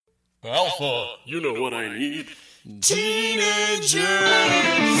Alpha, you know what I need. Teenagers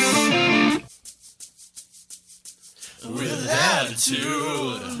with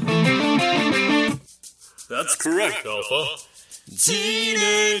attitude. That's correct, Alpha.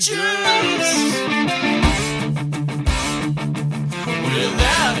 Teenagers with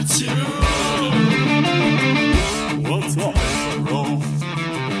attitude. What's up, bro?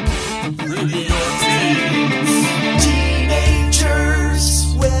 Bring me your teens. Teenagers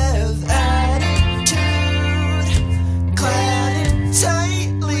with attitude, clad in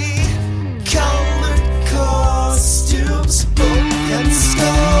tightly colored costumes, book and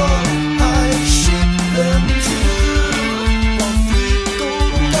skull. I ship them to while three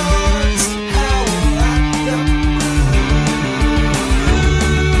gold guards howl at them.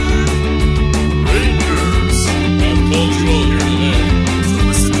 Rangers, I'm cultural here today to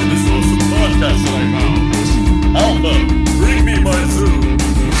listen to this awesome podcast that I found. Alpha, bring me my food.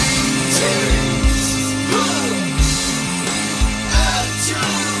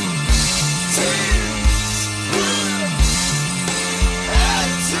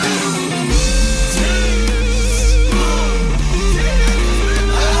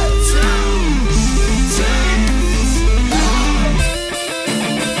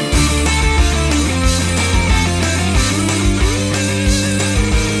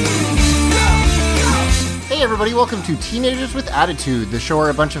 Hey everybody, welcome to Teenagers with Attitude, the show where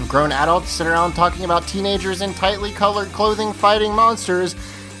a bunch of grown adults sit around talking about teenagers in tightly colored clothing fighting monsters,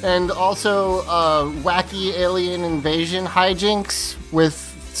 and also wacky alien invasion hijinks with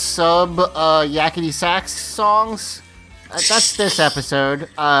yakety sax songs. That's this episode.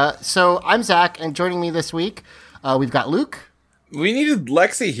 So I'm Zach, and joining me this week, we've got Luke. We needed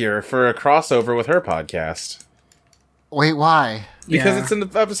Lexi here for a crossover with her podcast. Wait, why? Because it's an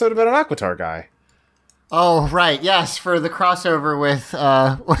episode about an Aquatar guy. Oh, right, yes, for the crossover with,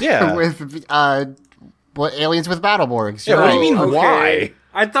 with Aliens with Battleborgs. Yeah, You're what do you right. mean, why?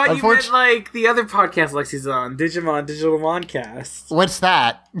 I thought you meant like the other podcast Lexi's on, Digimon Digital Moncast. What's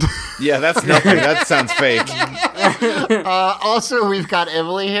that? Yeah, that's nothing. That sounds fake. Also, we've got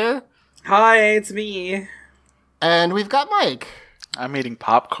Emily here, Hi, it's me. and we've got Mike. I'm eating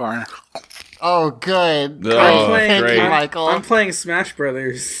popcorn. Oh, good. Oh, Thank great. you, Michael. I'm playing Smash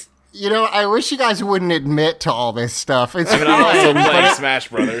Brothers. You know, I wish you guys wouldn't admit to all this stuff. It's And I'm also fine, playing Smash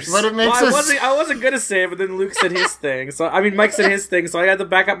Brothers. but it makes Well, us... I wasn't gonna say it, but then Luke said his thing. Mike said his thing, so I had to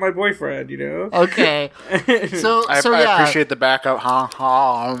back up my boyfriend, you know? Okay. So I yeah. appreciate the backup. Ha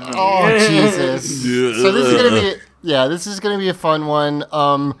ha. Oh, Jesus. So this is gonna be... Yeah, this is gonna be a fun one.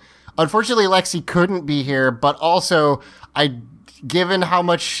 Unfortunately, Lexi couldn't be here, but also, given how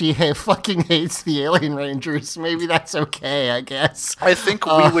much she fucking hates the Alien Rangers, maybe that's okay, I guess. I think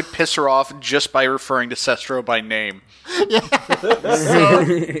we would piss her off just by referring to Sestro by name.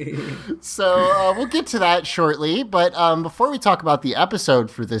 So we'll get to that shortly, but before we talk about the episode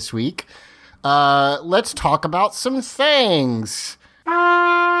for this week, let's talk about some things.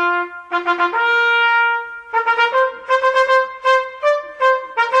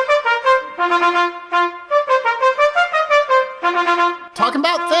 Talking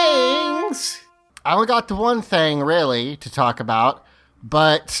about things. I only got the one thing, really, to talk about,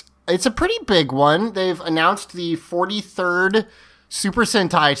 but it's a pretty big one. They've announced the 43rd Super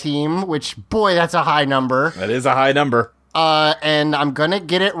Sentai team, which, boy, that's a high number. That is a high number. And I'm gonna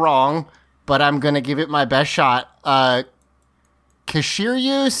get it wrong, but I'm gonna give it my best shot. Kashiryu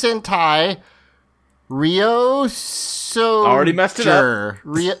Sentai Ryo Soger. Already messed it up.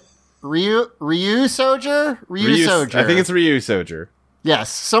 Ryu Soger? Ryu Soger. I think it's Ryu Soger.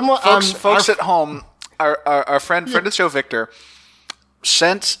 Yes. Someone, Folks at home, our friend of the show, Victor,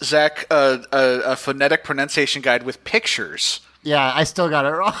 sent Zach a phonetic pronunciation guide with pictures. Yeah, I still got it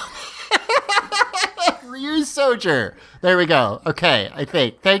wrong. Ryu Soger. There we go. Okay, I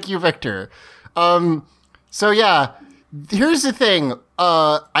think. Thank you, Victor. So yeah, here's the thing.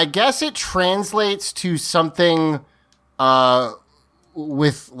 I guess it translates to something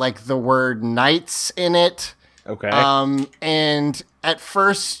with like the word knights in it. Okay. And at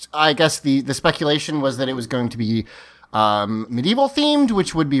first, I guess the speculation was that it was going to be medieval themed,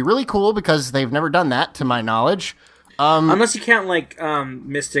 which would be really cool because they've never done that, to my knowledge. Unless you count,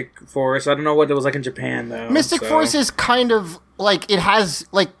 Mystic Force. I don't know what it was like in Japan, though. Mystic Force is kind of, like, it has,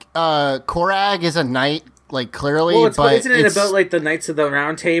 like, Korag is a knight, like, clearly, Well, but isn't it about, like, the Knights of the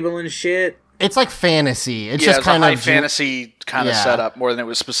Round Table and shit? It's like fantasy. It's Yeah, just it's a kind high of fantasy kind of yeah. setup more than it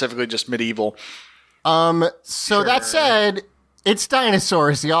was specifically just medieval. So that said, it's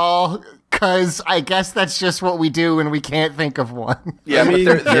dinosaurs, y'all. because I guess that's just what we do when we can't think of one. Yeah, I mean,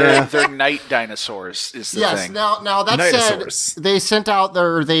 but they're yeah. night dinosaurs is the Yes. thing. Now that Dinosaurs. said, they sent out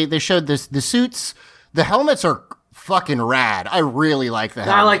they showed the suits. The helmets are fucking rad. I really like the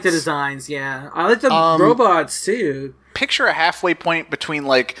helmets. I like the designs, yeah. I like the robots, too. Picture a halfway point between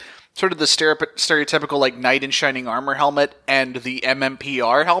like sort of the stereotypical like knight in shining armor helmet and the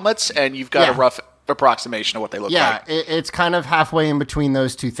MMPR helmets, and you've got a Yeah. rough approximation of what they look Yeah, like. it's kind of halfway in between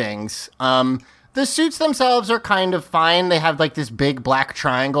those two things. The suits themselves are kind of fine. They have like this big black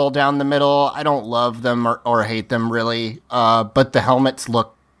triangle down the middle. I don't love them or hate them really, but the helmets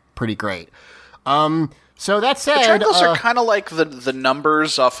look pretty great. So that said, The triangles are kind of like the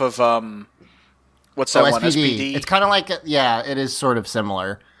numbers off of what's that one? SPD. It's kind of like, yeah, it is sort of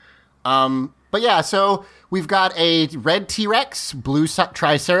similar. But yeah, so we've got a red T-Rex, blue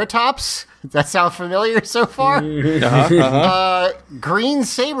Triceratops. Does that sound familiar so far? Green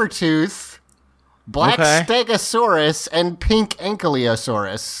Sabertooth, black Okay. Stegosaurus, and pink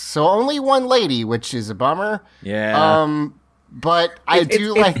Ankylosaurus. So only one lady, which is a bummer. Yeah. But I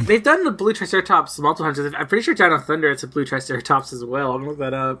do like... They've done the blue Triceratops multiple times. I'm pretty sure Dino Thunder, it's a blue Triceratops as well. I'm going to look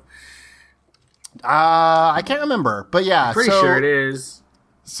that up. I can't remember. But yeah, Pretty sure it is.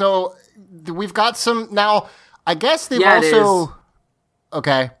 So we've got some now. I guess they've Yeah, it also.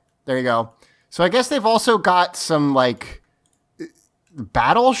 Okay, there you go. So I guess they've also got some like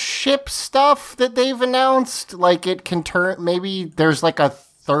battleship stuff that they've announced. Like it can turn. Maybe there's like a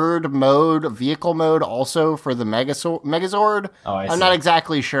third mode, a vehicle mode, also for the Megazord. Oh, I I'm see. not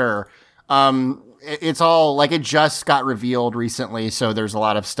exactly sure. It's all like it just got revealed recently, so there's a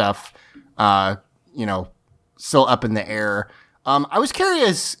lot of stuff. Still up in the air. I was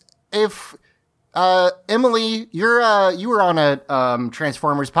curious if Emily, you were on a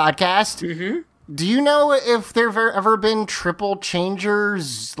Transformers podcast. Mm-hmm. Do you know if there've ever been triple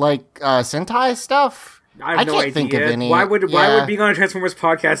changers like Sentai stuff? I have no can't idea. think of any. Why would being on a Transformers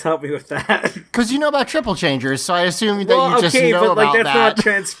podcast help me with that? Because you know about triple changers, so I assume that Well, you just okay, know but like about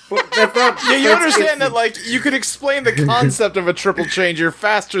that's that. not that's not. Yeah, you that's- understand that, like, you could explain the concept of a triple changer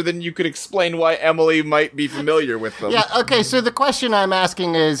faster than you could explain why Emily might be familiar with them. Yeah, okay, so the question I'm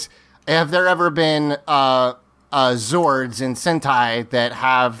asking is, have there ever been Zords in Sentai that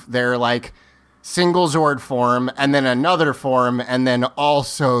have their, like, single Zord form, and then another form, and then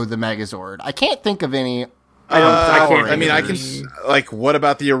also the Megazord? I can't think of any. I can't. I mean, I can. Like, what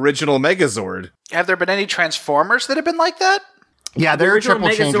about the original Megazord? Have there been any Transformers that have been like that? Yeah, The they're original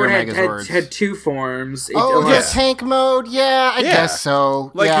triple changer Megazord Megazords. had two forms. Oh, yeah. the tank mode? Yeah, I Yeah. guess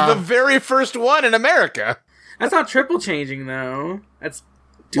so. Like, yeah. the very first one in America. That's not triple changing though. That's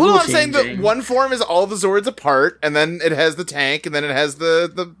dual Well, I'm saying changing. that one form is all the Zords apart, and then it has the tank, and then it has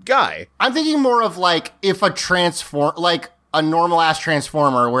the guy. I'm thinking more of, like, if like a normal-ass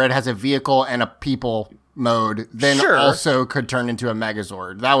Transformer where it has a vehicle and a people mode, then Sure. also could turn into a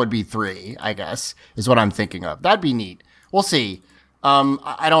Megazord. That would be 3, I guess, is what I'm thinking of. That'd be neat. We'll see.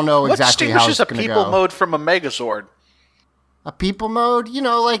 I don't know What exactly how it's distinguishes a going to people go. mode from a Megazord? A people mode? You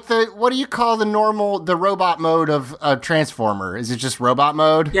know, like what do you call the robot mode of a Transformer? Is it just robot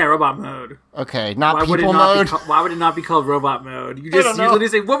mode? Yeah, robot mode. Okay, not Why would it people not mode? be why would it not be called robot mode? You literally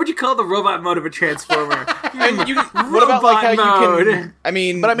say, what would you call the robot mode of a Transformer? And you, what about, like, how you Robot can... mode. I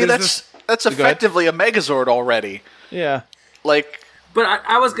mean... But I mean, there's that's Go ahead. effectively a Megazord already. Yeah. Like, But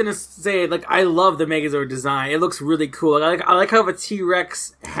I was gonna say, like, I love the Megazord design. It looks really cool. I like how the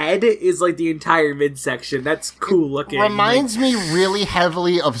T-Rex head is like the entire midsection. That's cool looking. Reminds me really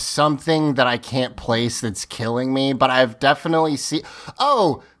heavily of something that I can't place that's killing me, but I've definitely seen...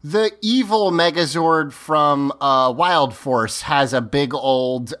 Oh, the evil Megazord from Wild Force has a big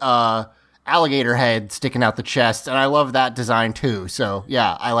old alligator head sticking out the chest, and I love that design too. So,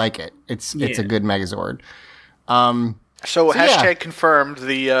 yeah, I like it. It's a good Megazord. so yeah. hashtag confirmed.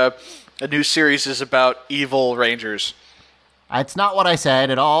 The new series is about evil rangers. That's not what I said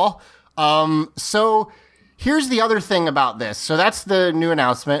at all. So here's the other thing about this. So that's the new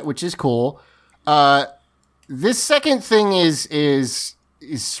announcement, which is cool. This second thing is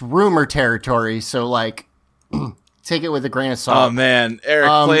rumor territory. So, like, take it with a grain of salt. Oh, man. Eric,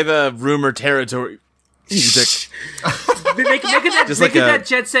 play the rumor territory music. Make it Just make like it a- that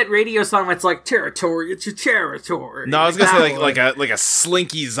Jet Set Radio song that's like, territory, it's your territory. No, I was going to that say, one. like a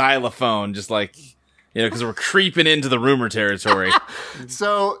slinky xylophone, just like, you know, because we're creeping into the rumor territory.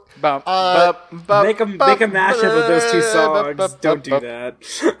 So make a mashup of those two songs. Don't do that.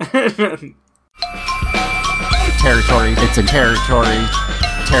 territory. It's a territory.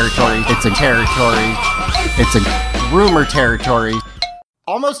 Territory. It's a territory. It's a rumor territory.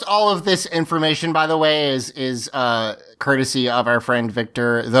 Almost all of this information, by the way, is courtesy of our friend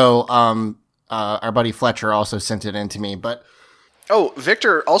Victor, though our buddy Fletcher also sent it in to me. But Oh,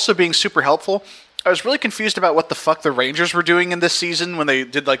 Victor also being super helpful. I was really confused about what the fuck the Rangers were doing in this season when they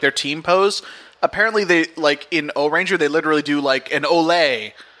did like their team pose. Apparently they, like in O-Ranger, they literally do like an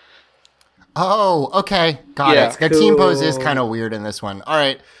Olay. oh, okay, got Yeah. it. The team pose is Cool. kind of weird in this one. All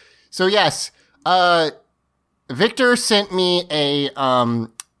right, so yes, Victor sent me a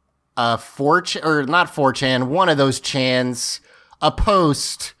 4chan, or not 4chan, one of those chans, a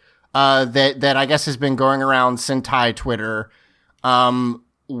post that I guess has been going around Sentai Twitter,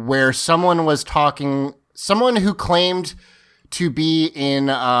 where someone who claimed to be in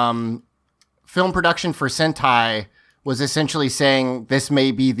film production for Sentai was essentially saying this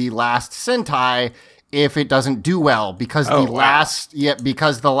may be the last Sentai if it doesn't do well, because the last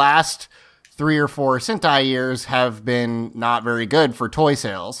 3 or 4 Sentai years have been not very good for toy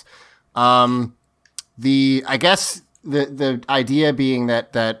sales. I guess the idea being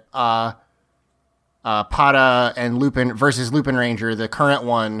that Pata and Lupin versus Lupin Ranger, the current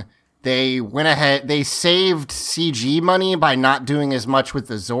one, they went ahead, they saved CG money by not doing as much with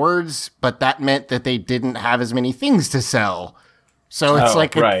the Zords, but that meant that they didn't have as many things to sell. So it's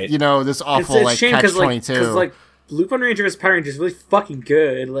right. This awful It's a shame catch-22. because like Lupin Ranger vs. Power Ranger is really fucking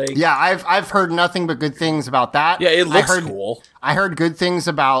good. Like, Yeah, I've heard nothing but good things about that. Yeah, it looks I heard, cool. I heard good things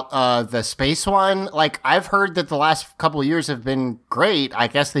about the space one. Like, I've heard that the last couple of years have been great. I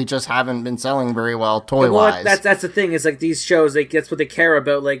guess they just haven't been selling very well toy-wise. well, that's the thing. Is like these shows, like that's what they care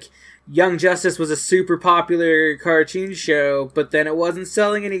about. Like Young Justice was a super popular cartoon show, but then it wasn't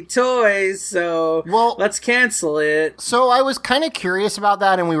selling any toys, so let's cancel it. So I was kind of curious about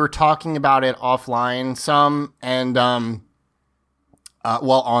that, and we were talking about it offline some, and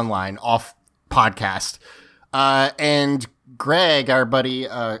online, off podcast. And Greg, our buddy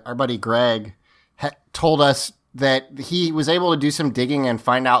Greg, told us that he was able to do some digging and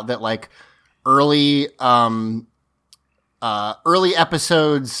find out that like early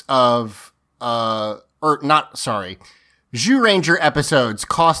episodes of Zhu Ranger episodes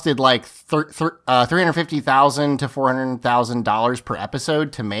costed like $350,000 to $400,000 per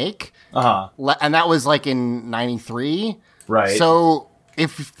episode to make. And that was like in 93. Right. So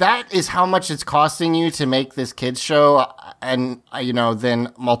if that is how much it's costing you to make this kids show, and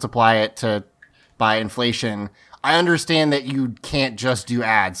then multiply it by inflation, I understand that you can't just do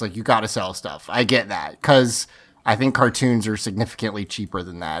ads. Like, you got to sell stuff. I get that, because I think cartoons are significantly cheaper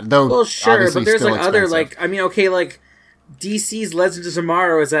than that. Though, Well, sure, obviously but there's still like other expensive. like DC's Legends of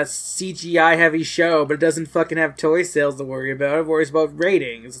Tomorrow is that CGI heavy show, but it doesn't fucking have toy sales to worry about. It worries about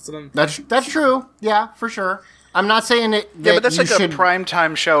ratings. That's true. Yeah, for sure. I'm not saying that. Yeah, but that's you like should... a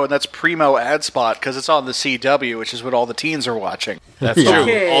primetime show, and that's primo ad spot because it's on the CW, which is what all the teens are watching. That's Yeah. true.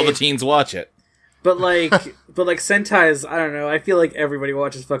 Okay. All the teens watch it. But like Sentai's, I don't know. I feel like everybody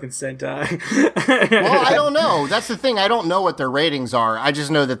watches fucking Sentai. Well, I don't know. That's the thing. I don't know what their ratings are. I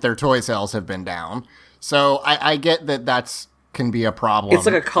just know that their toy sales have been down. So I get that can be a problem. It's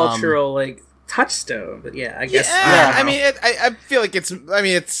like a cultural touchstone. But yeah, I guess. Yeah, I mean, I feel like it's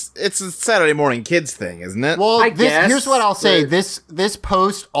a Saturday morning kids thing, isn't it? Well, I guess, here's what I'll say. but- This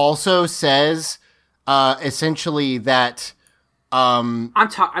post also says essentially that I mean,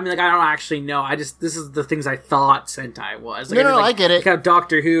 like, I don't actually know. This is the things I thought Sentai was. Like, No, like, I get it. Like how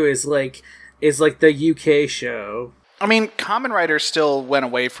Doctor Who is like the UK show. I mean, Kamen Rider still went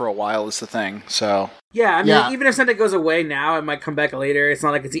away for a while is the thing, so... Yeah, I mean, Yeah. even if Sentai goes away now, it might come back later. It's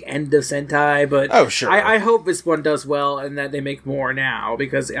not like it's the end of Sentai, but Oh, sure. I hope this one does well and that they make more now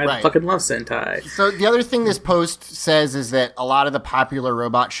because I Right. fucking love Sentai. So the other thing this post says is that a lot of the popular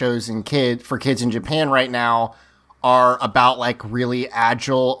robot shows for kids in Japan right now are about like really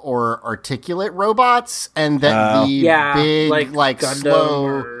agile or articulate robots, and that the Yeah, big like Gundam slow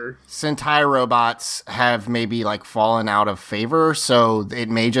or- Sentai robots have maybe like fallen out of favor. So it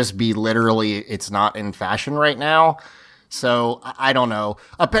may just be literally it's not in fashion right now. So I don't know.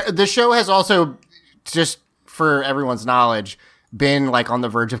 The show has also, just for everyone's knowledge, been like on the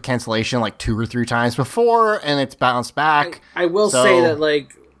verge of cancellation like 2 or 3 times before, and it's bounced back. I will So- say that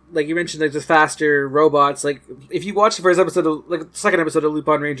like you mentioned, like the faster robots. Like if you watch the first episode of the second episode of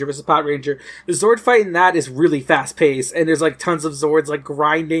Lupin Ranger versus Pot Ranger, the Zord fight in that is really fast paced, and there's like tons of Zords like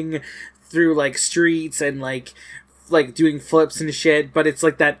grinding through like streets and like doing flips and shit. But it's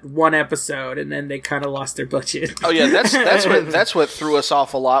like that one episode, and then they kind of lost their budget. Oh yeah, that's what threw us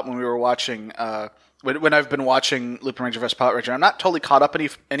off a lot when we were watching. When I've been watching Lupin Ranger vs. Pilot Ranger, I'm not totally caught up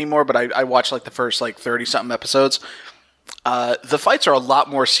anymore, but I watched like the first like 30 something episodes. The fights are a lot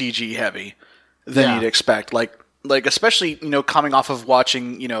more CG heavy than Yeah. you'd expect. Like like especially coming off of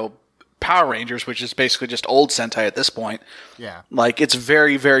watching Power Rangers, which is basically just old Sentai at this point. Yeah. Like it's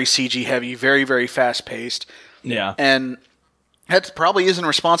very, very CG heavy, very, very fast paced. Yeah. And that probably is in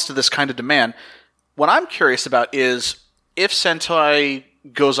response to this kind of demand. What I'm curious about is if Sentai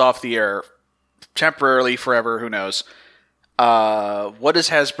goes off the air temporarily, forever, who knows, what does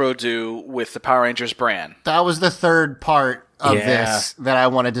Hasbro do with the Power Rangers brand? That was the third part of this that I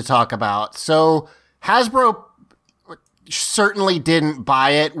wanted to talk about. So Hasbro certainly didn't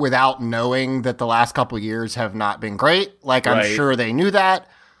buy it without knowing that the last couple years have not been great. Like, I'm sure they knew that.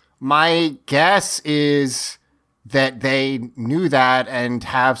 My guess is that they knew that and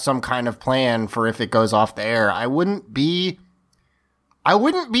have some kind of plan for if it goes off the air. I wouldn't be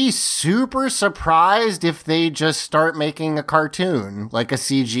super surprised if they just start making a cartoon, like a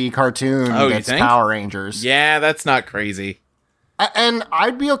CG cartoon that's Power Rangers. Yeah, that's not crazy. And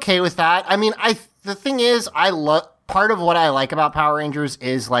I'd be okay with that. I mean, the thing is, part of what I like about Power Rangers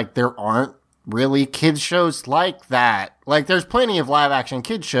is, like, there aren't really kids shows like that. Like, there's plenty of live action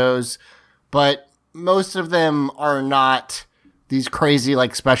kids shows, but most of them are not these crazy,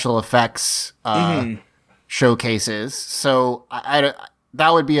 like, special effects showcases. So that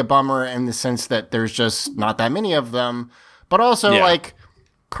would be a bummer in the sense that there's just not that many of them. But also, like,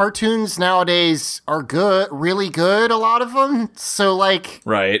 cartoons nowadays are good, really good, a lot of them. So, like,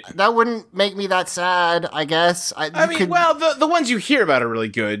 that wouldn't make me that sad, I guess. The ones you hear about are really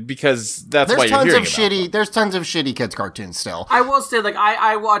good because that's why you're hearing about them. There's tons of shitty kids cartoons still. I will say, like,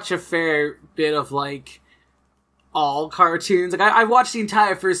 I watch a fair bit of, like, all cartoons. Like, I watched the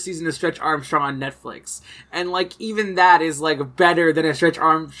entire first season of Stretch Armstrong on Netflix, and, like, even that is, like, better than a Stretch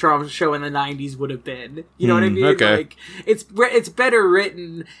Armstrong show in the 90s would have been. You know what I mean? Okay. Like, it's better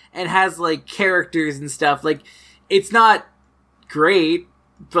written and has, like, characters and stuff. Like, it's not great,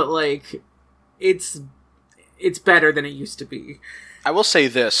 but, like, it's better than it used to be. I will say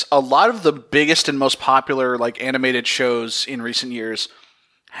this. A lot of the biggest and most popular, like, animated shows in recent years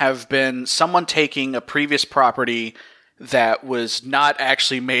have been someone taking a previous property that was not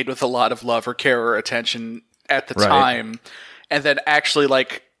actually made with a lot of love or care or attention at the time, and then actually,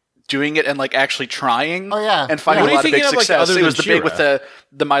 like, doing it and, like, actually trying and finding a lot of big success. It was the big with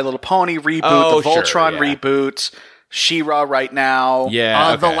the My Little Pony reboot, the Voltron reboot, She-Ra right now.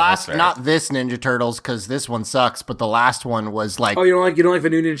 Yeah, the last, not this Ninja Turtles, because this one sucks, but the last one was like... Oh, you don't like the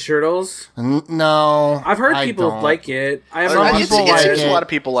new Ninja Turtles? No, I've heard people like it. I have a lot of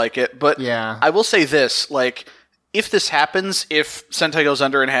people like it, but yeah. I will say this, like, if this happens, if Sentai goes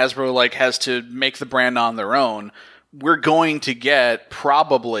under and Hasbro, like, has to make the brand on their own, we're going to get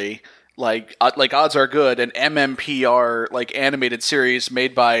probably, like odds are good, an MMPR, like, animated series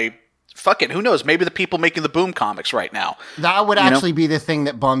made by... Fucking, who knows? Maybe the people making the Boom comics right now. That would actually be the thing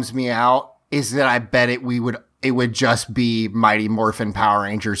that bums me out, is that I bet it would just be Mighty Morphin Power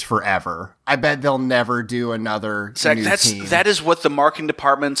Rangers forever. I bet they'll never do another new team. That is what the marketing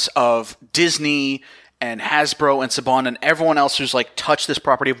departments of Disney and Hasbro and Saban and everyone else who's, like, touched this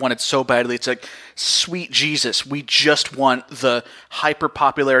property have wanted so badly. It's like, sweet Jesus, we just want the hyper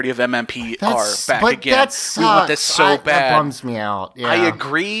popularity of MMPR back again. We want this so bad. That bums me out. Yeah. I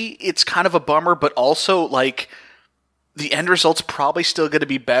agree. It's kind of a bummer, but also, like, the end result's probably still going to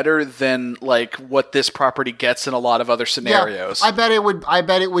be better than, like, what this property gets in a lot of other scenarios. Yeah, I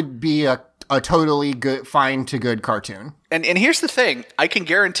bet it would be a totally good, fine to good cartoon. And here's the thing: I can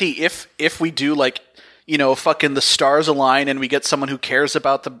guarantee if we do, like, fucking the stars align and we get someone who cares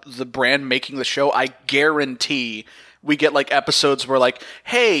about the brand making the show, I guarantee we get, like, episodes where, like,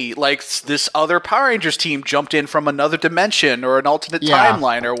 hey, like, this other Power Rangers team jumped in from another dimension or an alternate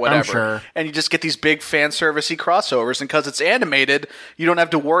timeline or whatever. I'm sure. And you just get these big fan servicey crossovers, and because it's animated, you don't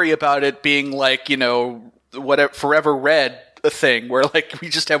have to worry about it being, like, whatever Forever Red a thing where, like, we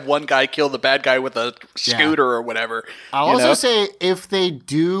just have one guy kill the bad guy with a scooter or whatever. I'll also say, if they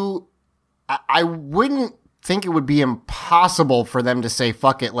do, I wouldn't think it would be impossible for them to say,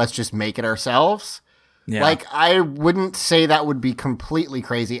 fuck it, let's just make it ourselves. Yeah. Like, I wouldn't say that would be completely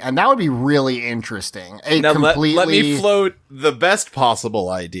crazy, and that would be really interesting. Let me float the best possible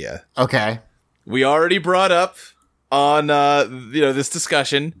idea. Okay. We already brought up on this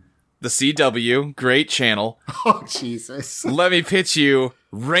discussion the CW, great channel. Oh, Jesus. Let me pitch you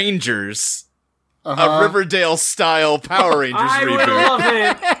Rangers. A Riverdale-style Power Rangers I reboot. would love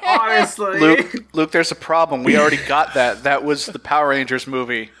it, honestly. Luke, there's a problem. We already got that. That was the Power Rangers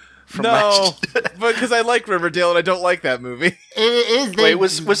movie from No, last. but because I like Riverdale and I don't like that movie. It is.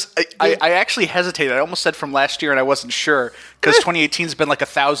 Wait, I actually hesitated. I almost said from last year, and I wasn't sure because 2018's been like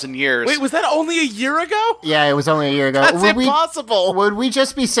 1,000 years. Wait, was that only a year ago? Yeah, it was only a year ago. That's impossible. Would we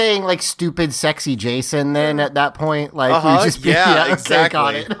just be saying like stupid, sexy Jason then at that point? Like we just be yeah, okay, exactly.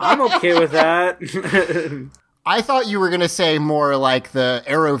 got it. I'm okay with that. I thought you were gonna say more like the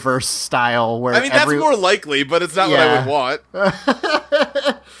Arrowverse style, where I mean, that's more likely, but it's not what I would want.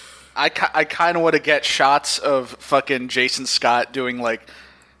 I kind of want to get shots of fucking Jason Scott doing like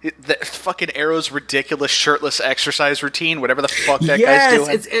the fucking Arrow's ridiculous shirtless exercise routine, whatever the fuck that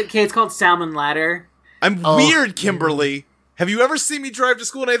guy's doing. It's called Salmon Ladder. I'm weird, Kimberly. Have you ever seen me drive to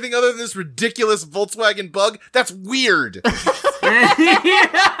school in anything other than this ridiculous Volkswagen Bug? That's weird.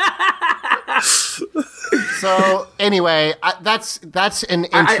 So anyway, that's an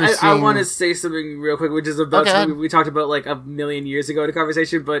interesting. I want to say something real quick, which is about Okay. something we talked about like a million years ago in a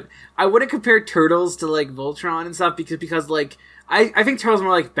conversation. But I wouldn't compare Turtles to like Voltron and stuff because like I think Turtles are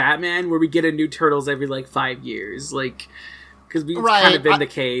more like Batman, where we get a new Turtles every like 5 years, like because we've kind of been the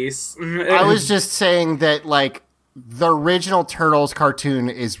case. I was just saying that like the original Turtles cartoon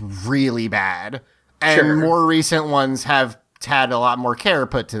is really bad, and Sure. more recent ones have had a lot more care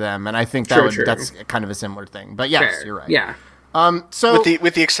put to them, and I think that's kind of a similar thing. But yes, Fair. you're right. Yeah. So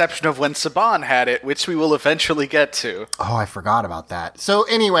with the exception of when Saban had it, which we will eventually get to. oh, I forgot about that. So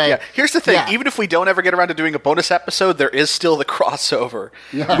anyway, Yeah, here's the thing. Yeah. Even if we don't ever get around to doing a bonus episode, there is still the crossover.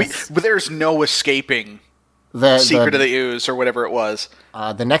 Yes. There's no escaping the Secret of the Ooze or whatever it was.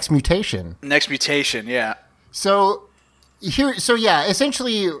 the next mutation. Next mutation, yeah. So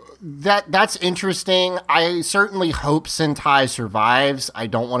essentially that's interesting. I certainly hope Sentai survives. I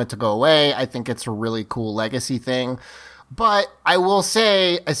don't want it to go away. I think it's a really cool legacy thing. But I will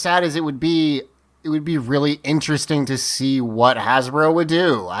say, as sad as it would be really interesting to see what Hasbro would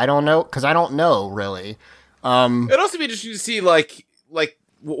do. I don't know, because I don't know really. It'd also be interesting to see like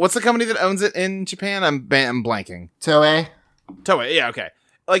what's the company that owns it in Japan? I'm blanking. Toei. Toei. Yeah, okay.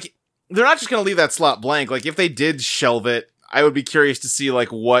 Like they're not just gonna leave that slot blank. Like if they did shelve it, I would be curious to see like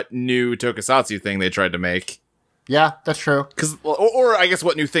what new Tokusatsu thing they tried to make. Yeah, that's true. Because or I guess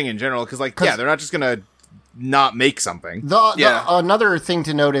what new thing in general. Because like they're not just gonna not make something. Another thing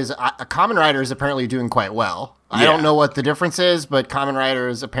to note is Kamen Rider is apparently doing quite well. I don't know what the difference is, but Kamen Rider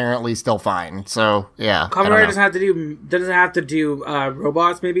is apparently still fine. So yeah, Kamen Rider doesn't have to do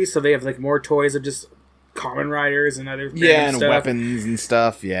robots maybe, so they have like more toys of just Kamen Riders and other and stuff. weapons and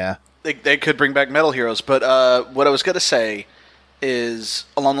stuff. Yeah. They could bring back Metal Heroes, but what I was going to say is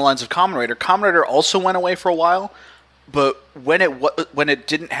along the lines of Kamen Rider. Kamen Rider also went away for a while, but when it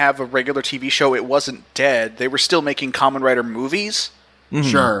didn't have a regular TV show, it wasn't dead. They were still making Kamen Rider movies.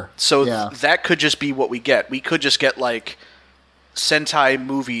 Sure. So yeah. that could just be what we get. We could just get like Sentai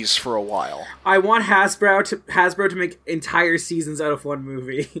movies for a while. I want Hasbro to make entire seasons out of one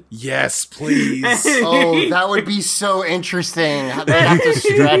movie. Yes, please. Oh, that would be so interesting. They have to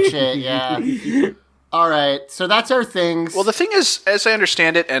stretch it, yeah. All right, so that's our things. Well, the thing is, as I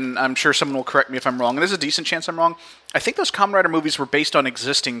understand it, and I'm sure someone will correct me if I'm wrong, and there's a decent chance I'm wrong, I think those Kamen Rider movies were based on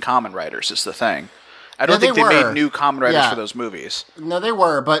existing Kamen Riders, is the thing. I don't think they made new Kamen Riders for those movies. No, they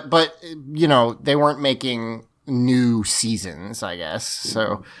were, but you know, they weren't making new seasons, I guess.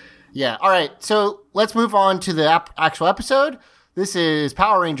 So, yeah. All right, so let's move on to the actual episode. This is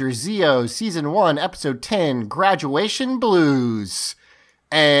Power Rangers Zeo Season 1, Episode 10, Graduation Blues.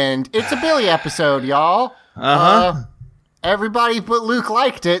 And it's a Billy episode, y'all. Everybody but Luke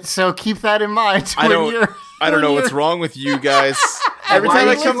liked it, so keep that in mind. I don't know what's wrong with you guys. Every Why time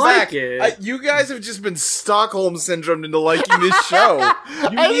I do you come like back, it? you guys have just been Stockholm syndromed into liking this show.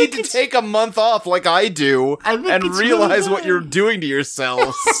 You need to take a month off like I do think and it's realize really what you're doing to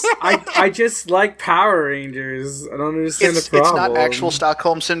yourselves. I just like Power Rangers. I don't understand It's the problem. not actual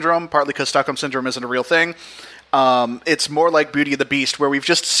Stockholm Syndrome, partly because Stockholm Syndrome isn't a real thing. It's more like Beauty and the Beast, where we've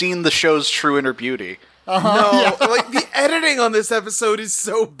just seen the show's true inner beauty. No, like the editing on this episode is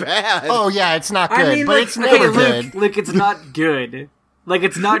so bad. Oh, yeah, it's not good, I mean, but like, it's never good. Look, it's not good. Like,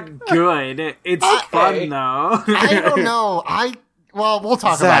 it's not good. It's fun, though. I don't know. We'll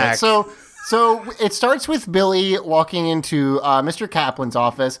talk about it. So it starts with Billy walking into Mr. Kaplan's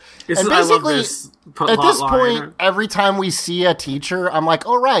office. And I love this at this plot point, line. every time we see a teacher, I'm like,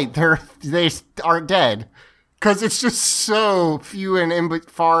 oh, right, they aren't dead. Because it's just so few and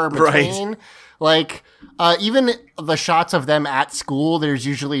far between. Right. Like, even the shots of them at school, there's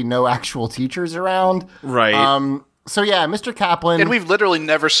usually no actual teachers around. Right. So yeah, Mr. Kaplan. And we've literally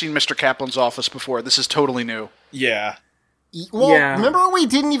never seen Mr. Kaplan's office before. This is totally new. Yeah. Well, Yeah. remember we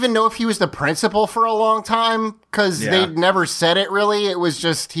didn't even know if he was the principal for a long time because Yeah. they never said it really. It was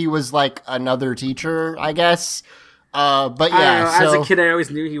just he was like another teacher, I guess. But I yeah, don't know. As so a kid, I always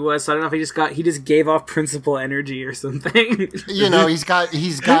knew he was. So I don't know if he just gave off principal energy or something. you know he's got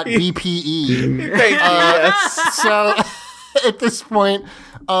BPE. Thank you. Yes. So at this point,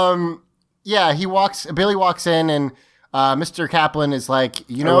 yeah, Billy walks in and Mr. Kaplan is like,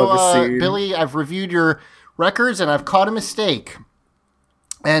 you know, love this scene. Billy, I've reviewed your records and I've caught a mistake.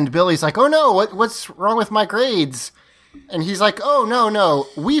 And Billy's like, oh no, what's wrong with my grades? And he's like, oh no,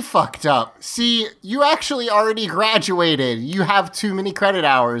 we fucked up. See, you actually already graduated. You have too many credit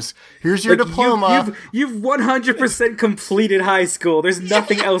hours. Here's your diploma. You've 100% completed high school. There's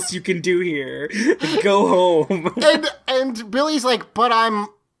nothing else you can do here. Go home. and Billy's like, but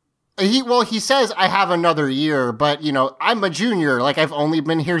he says I have another year, but you know, I'm a junior. Like I've only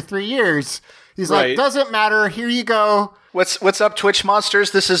been here 3 years. He's Right. like, doesn't matter. Here you go. What's up, Twitch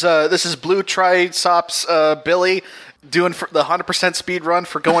monsters? This is Blue Triceps Billy doing for the 100% speed run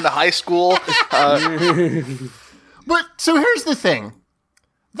for going to high school. But so here's the thing.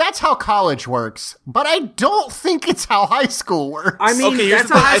 That's how college works, but I don't think it's how high school works. I mean, Okay, here's that's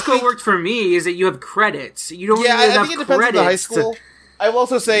the how thing. high I school think- worked for me, is that you have credits. You don't Yeah, even I have think it depends on credits. the high school. I will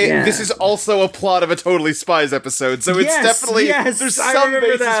also say Yeah. this is also a plot of a Totally Spies episode, so it's Yes, definitely yes, there's I some remember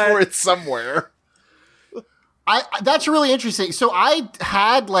basis that. for it somewhere. That's really interesting. So I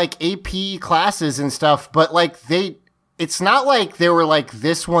had like AP classes and stuff, but like it's not like they were like,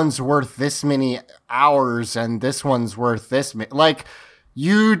 this one's worth this many hours and this one's worth this many. Like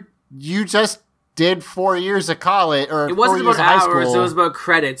you just did 4 years of college or It 4 wasn't years about of high hours, school. it was about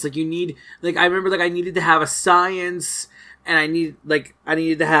credits. Like I remember like I needed to have a science and I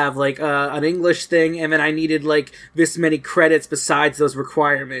needed to have like an English thing, and then I needed like this many credits besides those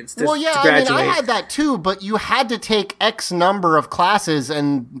requirements to, Well, yeah, to I mean, graduate. I had that too, but you had to take X number of classes,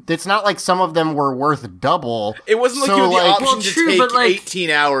 and it's not like some of them were worth double. It wasn't like So, you had the like- option Well, to true, take but, like- 18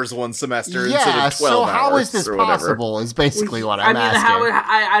 hours one semester instead Yeah, of 12 so hours. how is this or whatever. possible? Is basically what I I'm mean, asking.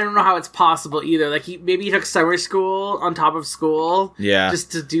 I don't know how it's possible either. Like maybe he took summer school on top of school, Yeah.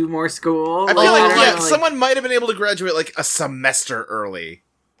 just to do more school. I feel Well, like, I don't yeah, know, like- someone might have been able to graduate like a semester early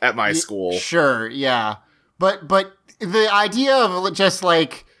at my school. Sure, yeah, but the idea of just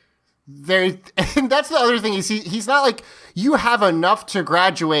like there, and that's the other thing. He's not like, you have enough to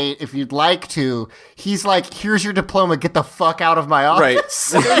graduate if you'd like to. He's like, here's your diploma. Get the fuck out of my Right. office.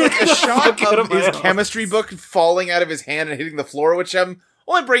 There's like a shot out of of my his office. chemistry book falling out of his hand and hitting the floor, which I'm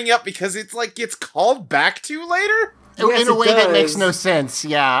only bringing up because it's like gets called back to later. Yes, in a it way that makes does. no sense.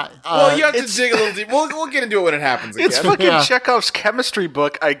 Yeah. Well, you have to it's- dig a little deep. We'll get into it when it happens again. It's fucking Yeah. Chekhov's chemistry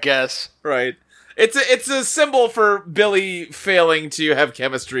book, I guess. Right. It's a symbol for Billy failing to have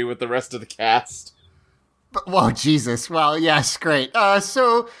chemistry with the rest of the cast. Whoa, Jesus. Well, yes, great.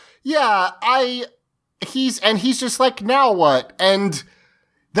 So yeah, he's just like, now what? And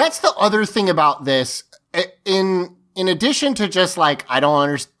that's the other thing about this. In addition to just like, I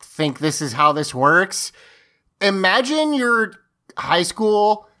don't think this is how this works. Imagine your high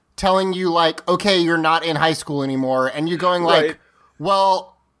school telling you like, okay, you're not in high school anymore. And you're going like, Right.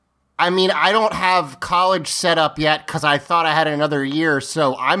 well, I mean, I don't have college set up yet because I thought I had another year,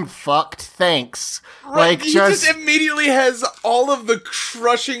 so I'm fucked. Thanks. Like, He just immediately has all of the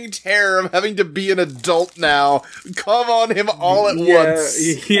crushing terror of having to be an adult now come on him all at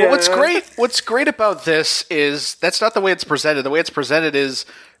once. Yeah. Well, what's great about this is that's not the way it's presented. The way it's presented is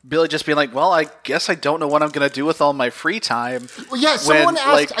Billy just being like, well, I guess I don't know what I'm going to do with all my free time. Well, yeah, someone when,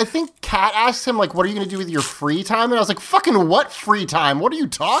 asked, like- I think Kat asked him, like, what are you going to do with your free time? And I was like, fucking what free time? What are you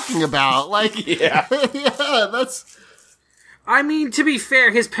talking about? Like, Yeah. yeah, that's... I mean, to be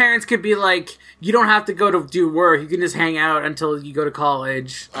fair, his parents could be like, you don't have to go to do work. You can just hang out until you go to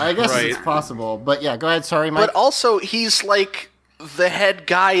college. I guess Right. it's possible. But yeah, go ahead. Sorry, Mike. But also, he's like the head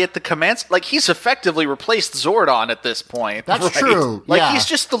guy at the command. Like, he's effectively replaced Zordon at this point. That's Right. true. Like, yeah. he's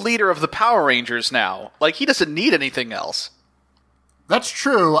just the leader of the Power Rangers now. Like, he doesn't need anything else. That's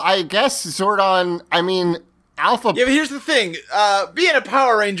true. I guess Zordon, I mean, Alpha... Yeah, but here's the thing. Being a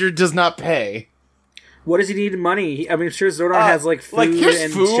Power Ranger does not pay. What does he need money? I mean, I'm sure Zordon has like food here's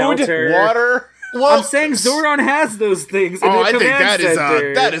and food, shelter. water. well, I'm saying Zordon has those things. In Oh, the I think command that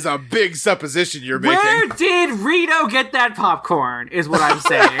center. is a big supposition you're Where making. did Rito get that popcorn? Is what I'm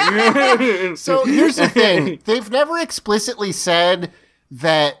saying. So here's the thing. They've never explicitly said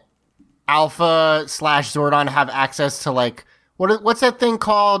that Alpha / Zordon have access to, like, what's that thing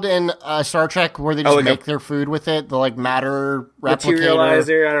called in Star Trek where they just like make their food with it? The, like, matter replicator.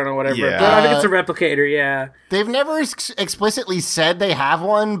 Materializer, I don't know, whatever. Yeah. But I think it's a replicator, yeah. They've never explicitly said they have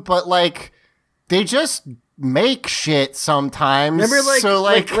one, but, like, they just make shit sometimes. Remember, so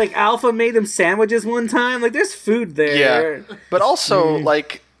like Alpha made them sandwiches one time. Like, there's food there. Yeah, but also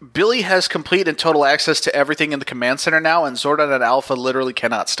like Billy has complete and total access to everything in the command center now, and Zordon and Alpha literally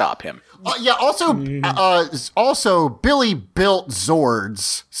cannot stop him. Also, Billy built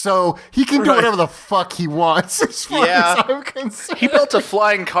Zords, so he can do Right. whatever the fuck he wants, as far Yeah. as I'm concerned. He built a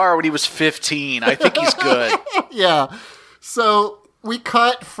flying car when he was 15. I think he's good. Yeah. So we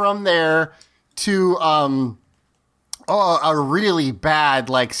cut from there to a really bad,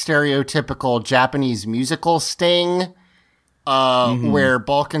 like, stereotypical Japanese musical sting, where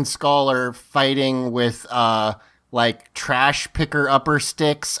Bulk and Skull are fighting with like trash picker upper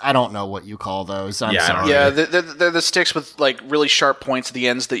sticks. I don't know what you call those. I'm Yeah, I don't sorry. Yeah, they're the sticks with like really sharp points at the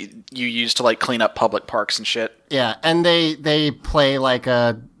ends that you use to like clean up public parks and shit. Yeah, and they play like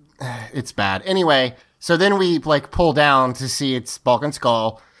it's bad. Anyway, so then we like pull down to see it's Bulk and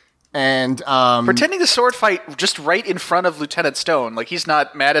Skull, and Pretending to sword fight just right in front of Lieutenant Stone. Like, he's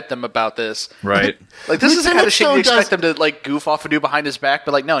not mad at them about this. Right. Like, this is the kind Lieutenant of shit Stone you expect does- them to like goof off and do behind his back,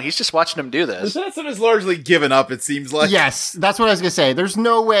 but like, no, he's just watching them do this. Lieutenant Stone is largely given up, it seems like. yes, that's what I was gonna say. There's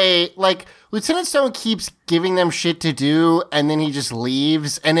no way, like, Lieutenant Stone keeps giving them shit to do, and then he just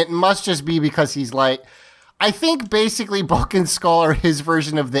leaves, and it must just be because he's like, I think basically Bulk and Skull are his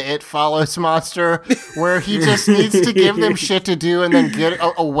version of the It Follows monster, where he just needs to give them shit to do and then get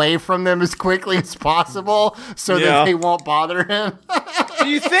away from them as quickly as possible so Yeah. that they won't bother him. Do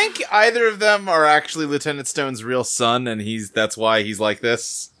you think either of them are actually Lieutenant Stone's real son, and that's why he's like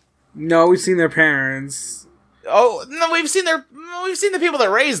this? No, we've seen their parents. Oh no, we've seen the people that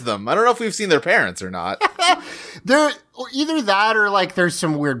raised them. I don't know if we've seen their parents or not. There, or either that or like there's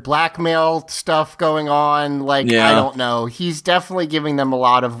some weird blackmail stuff going on. Like, Yeah. I don't know. He's definitely giving them a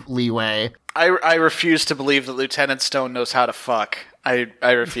lot of leeway. I refuse to believe that Lieutenant Stone knows how to fuck. I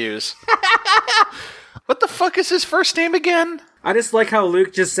refuse. What the fuck is his first name again? I just like how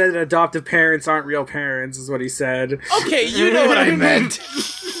Luke just said that adoptive parents aren't real parents, is what he said. Okay, you know what I meant.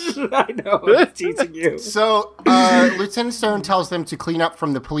 I know, I'm teaching you. So, Lieutenant Stone tells them to clean up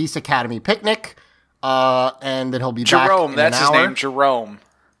from the police academy picnic, and that he'll be back Jerome, in that's an his hour. name, Jerome.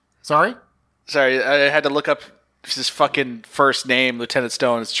 Sorry? Sorry, I had to look up his fucking first name, Lieutenant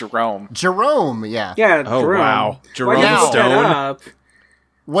Stone. It's Jerome. Jerome, yeah. Yeah, Oh, Jerome. wow. Why Jerome did you look that Stone. up?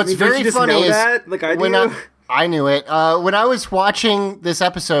 What's I mean, don't very you just funny know is that? Like I when do. I knew it. When I was watching this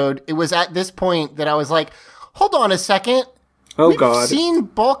episode, it was at this point that I was like, hold on a second. Oh We've god. seen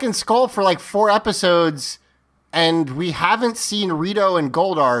Bulk and Skull for like 4 episodes, and we haven't seen Rito and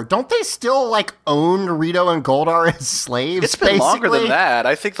Goldar. Don't they still like own Rito and Goldar as slaves? It's been longer than basically? that.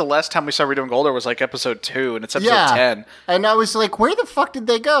 I think the last time we saw Rito and Goldar was like episode 2, and it's episode Yeah. 10. And I was like, where the fuck did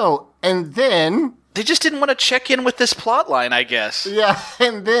they go? And then, They just didn't want to check in with this plot line, I guess. yeah,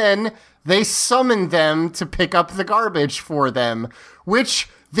 and then they summoned them to pick up the garbage for them, which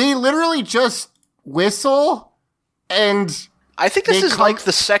they literally just whistle and I think this They is come- like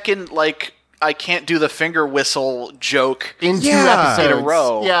the second, like, I can't do the finger whistle joke. in 2 Yeah. episodes. In a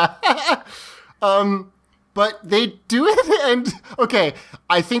row. Yeah. But they do it, and okay,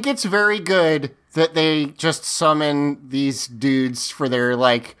 I think it's very good that they just summon these dudes for their,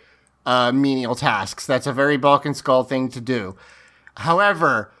 like, menial tasks. That's a very Bulk and Skull thing to do.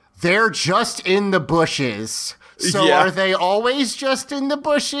 However, they're just in the bushes. So Yeah. are they always just in the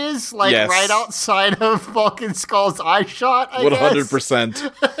bushes? Like, Yes. right outside of Bulk and Skull's eye shot, I guess?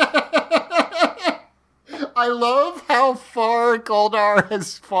 100%. I love how far Goldar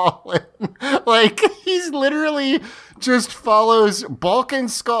has fallen. Like, he's literally just follows Bulk and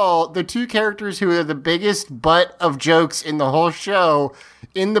Skull, the 2 characters who are the biggest butt of jokes in the whole show,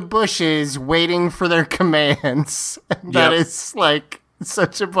 in the bushes waiting for their commands. That Yep. is, like,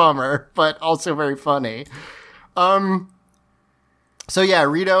 such a bummer, but also very funny. So yeah,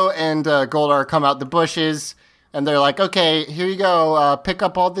 Rito and Goldar come out the bushes, and they're like, okay, here you go, pick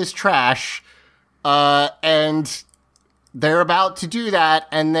up all this trash. And they're about to do that,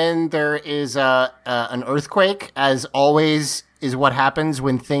 and then there is an earthquake, as always is what happens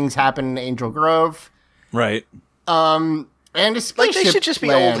when things happen in Angel Grove. Right. And a Like, spaceship they should just be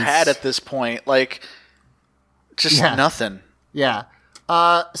lands. old hat at this point. Like, just Yeah. nothing. Yeah.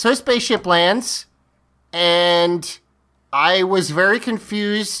 So a spaceship lands, and I was very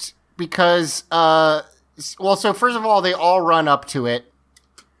confused because, well, so first of all, they all run up to it.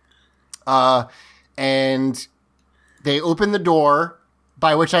 And they open the door,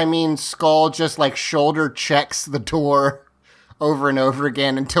 by which I mean Skull just like shoulder checks the door over and over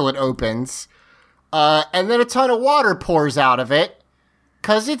again until it opens. And then a ton of water pours out of it,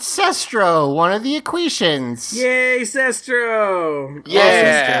 cause it's Sestro, one of the Equations. Yay, Sestro! Yeah.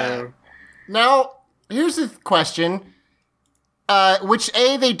 Oh, Sestro. Now, here's the question. Which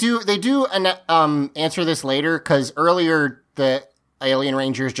they do answer this later, because earlier the alien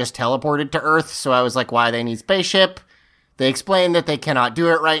rangers just teleported to Earth, so I was like, why they need spaceship? They explain that they cannot do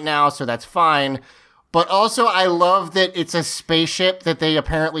it right now, so that's fine. But also, I love that it's a spaceship that they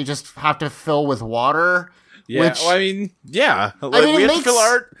apparently just have to fill with water. Yeah, Which, well, I mean, yeah. mean, we it have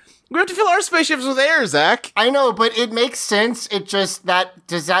to fill our spaceships with air, Zach. I know, but it makes sense. It just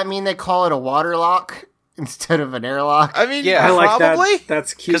does that mean they call it a water lock instead of an airlock? I mean, Yeah, I like probably. that.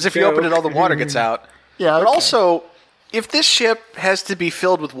 That's cute. Because if you open it, all the water gets out. Yeah, But okay. also, if this ship has to be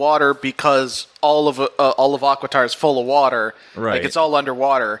filled with water because all of Aquitar is full of water, Right. like it's all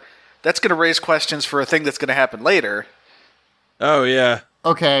underwater, that's going to raise questions for a thing that's going to happen later. Oh yeah.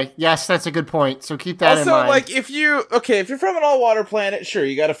 Okay, yes, that's a good point. So keep that in Also, mind. like, if you're from an all-water planet, sure,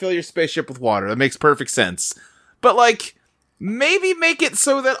 you gotta fill your spaceship with water. That makes perfect sense. But, like, maybe make it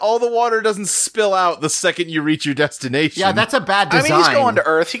so that all the water doesn't spill out the second you reach your destination. yeah, that's a bad I design. mean, he's going to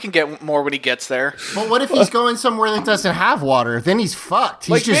Earth. He can get more when he gets there. But what if he's going somewhere that doesn't have water? Then he's fucked.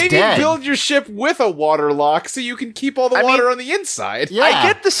 He's like, just maybe dead. build your ship with a water lock so you can keep all the I water mean, on the inside. Yeah. I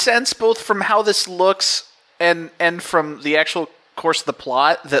get the sense, both from how this looks and from the actual course of the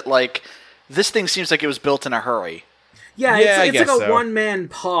plot, that, like, this thing seems like it was built in a hurry. Yeah, Yeah, I it's like guess a so. one-man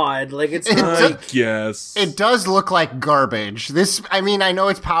pod. Like, it's It not does- like... Yes. It does look like garbage. I mean, I know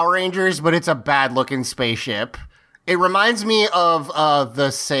it's Power Rangers, but it's a bad-looking spaceship. It reminds me of the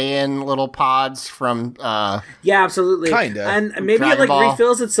Saiyan little pods from, Yeah, absolutely. Kinda. And maybe Dragon it, like, Ball.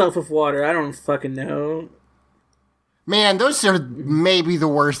 refills itself with water. I don't fucking know. man, those are maybe the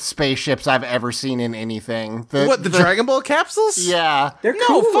worst spaceships I've ever seen in anything. the Dragon Ball capsules? Yeah. They're No,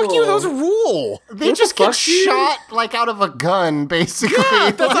 cool. fuck you, those rule. They What just the get fuck, dude? shot, like, out of a gun, basically.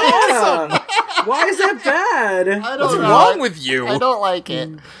 Yeah, that's awesome. Yeah. Why is that bad? I don't What's know. wrong with you? I don't like it.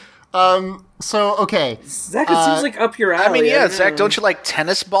 So, okay. Zach, it seems like up your alley. I mean, yeah, don't Zach, know. don't you like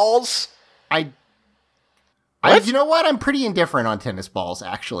tennis balls? You know what? I'm pretty indifferent on tennis balls,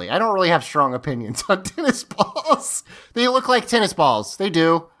 actually. I don't really have strong opinions on tennis balls. They look like tennis balls. They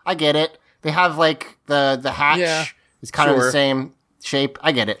do. I get it. They have, like, the hatch Yeah, is kind of the sure. same shape.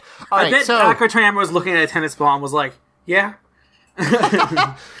 I get it. All I right, bet so Aquatrama was looking at a tennis ball and was like, yeah.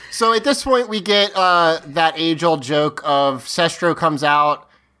 so at this point we get that age-old joke of Sestro comes out,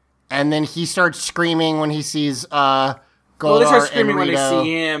 and then he starts screaming when he sees Goldar Well, they start and screaming when they Rito.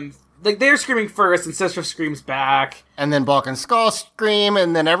 see him. Like, they're screaming first, and Sestro screams back. And then Bulk and Skull scream,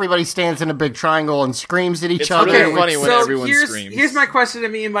 and then everybody stands in a big triangle and screams at each It's other. really funny when so everyone here's, screams. Here's my question that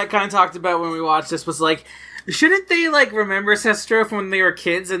me and Mike kind of talked about when we watched this, was like, shouldn't they, like, remember Sestro from when they were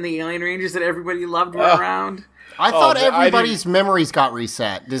kids and the Alien Rangers that everybody loved were around? I thought man, I everybody's memories got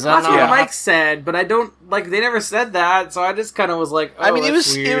reset. Does that That's not? what Mike said, but I don't, like, they never said that, so I just kind of was like, oh, I mean, it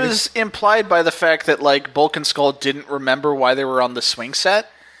that's was weird. implied by the fact that, like, Bulk and Skull didn't remember why they were on the swing set.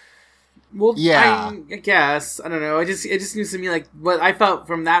 Well, Yeah. I guess. I don't know. It just seems to me like what I felt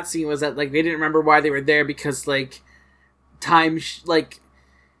from that scene was that, like, they didn't remember why they were there because, like, time, like,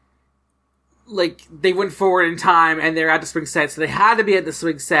 they went forward in time and they're at the swing set, so they had to be at the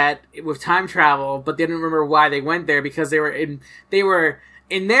swing set with time travel, but they didn't remember why they went there because they were in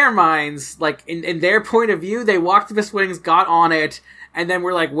their minds, like, in their point of view, they walked to the swings, got on it, and then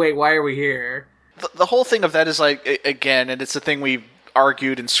we're like, wait, why are we here? The whole thing of that is, like, again, and it's a thing we've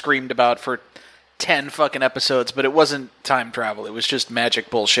argued and screamed about for 10 fucking episodes, but it wasn't time travel. It was just magic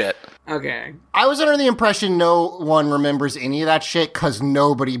bullshit. Okay. I was under the impression no one remembers any of that shit because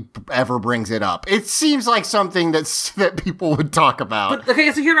nobody ever brings it up. It seems like something that people would talk about. But,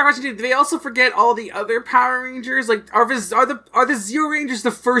 okay, so here's my question: do they also forget all the other Power Rangers? Like, are the Zeo Rangers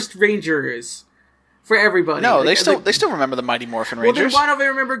the first Rangers for everybody? No, Like, they still remember the Mighty Morphin Well, then Rangers. why don't they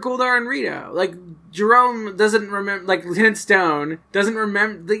remember Goldar and Rito? Like, Jerome doesn't remember. Like, Lieutenant Stone doesn't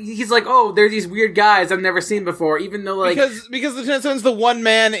remember. He's like, oh, they're these weird guys I've never seen before. Even though, like, because Lieutenant Stone's the one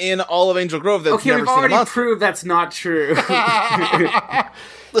man in all of Angel Grove that's okay, never we've seen a already monster. proved that's not true.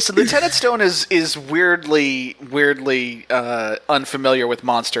 Listen, Lieutenant Stone is weirdly unfamiliar with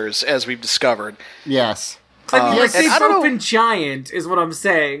monsters, as we've discovered. Yes. I mean, like, and they've I don't both know- been giant, is what I'm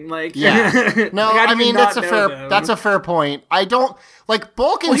saying. Like, Yeah. No, like, I do mean not that's a know fair them. that's a fair point. I don't like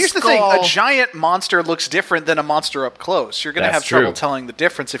Bulk and Well, here's the thing: Skull. a giant monster looks different than a monster up close. You're going to That's have trouble true. telling the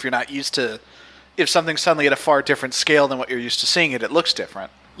difference if you're not used to. If something's suddenly at a far different scale than what you're used to seeing it looks different.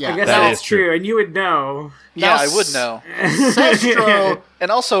 Yeah. I guess That that's is true. true, and you would know. Yeah, Now, I would know. Sestro.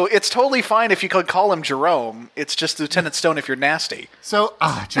 And also, it's totally fine if you could call him Jerome. It's just Lieutenant Stone if you're nasty. So,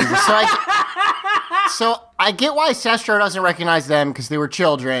 Jesus. So I get why Sestro doesn't recognize them because they were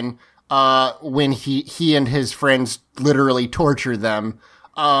children when he and his friends literally tortured them.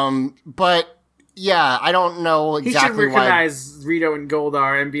 But yeah, I don't know He should exactly why. recognize Rito and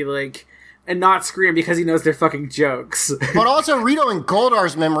Goldar and be like, and not scream because he knows they're fucking jokes. But also, Rito and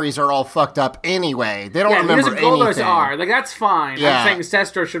Goldar's memories are all fucked up anyway. They don't Yeah, remember Rito and Goldar's anything. are. Like, that's fine. Yeah. I'm saying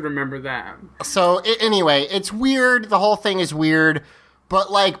Sestro should remember them. So, anyway, it's weird. The whole thing is weird. But,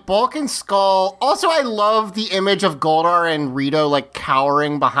 like, Bulk and Skull... Also, I love the image of Goldar and Rito, like,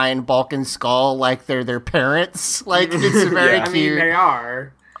 cowering behind Bulk and Skull like they're their parents. Like, it's very I cute. mean, they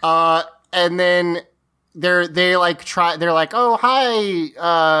are. And then they're like, oh,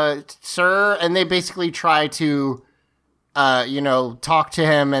 hi, sir. And they basically try to, talk to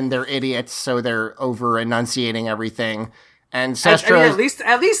him, and they're idiots, so they're over enunciating everything. And Sestro... I mean,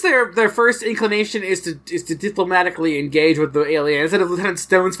 at least their first inclination is to diplomatically engage with the alien. Instead of Lieutenant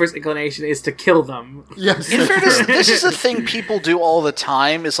Stone's first inclination is to kill them. Yes, In fairness, this is a thing people do all the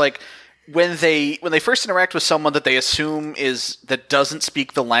time. Is like when they first interact with someone that they assume that doesn't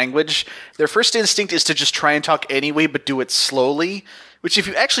speak the language, their first instinct is to just try and talk anyway, but do it slowly. Which, if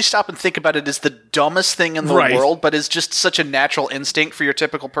you actually stop and think about it, is the dumbest thing in the world, but is just such a natural instinct for your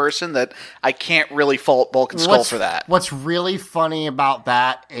typical person that I can't really fault Bulk and Skull for that. What's really funny about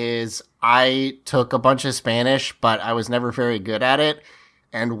that is I took a bunch of Spanish, but I was never very good at it.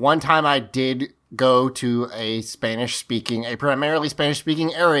 And one time I did go to a primarily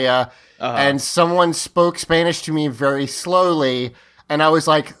Spanish-speaking area, and someone spoke Spanish to me very slowly, and I was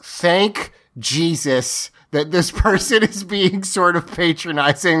like, thank Jesus that this person is being sort of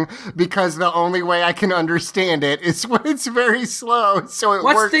patronizing, because the only way I can understand it is when it's very slow. So it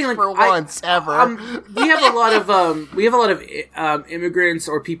works for once ever. We have a lot of immigrants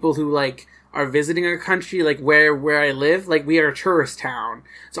or people who like are visiting our country, like where I live. Like, we are a tourist town,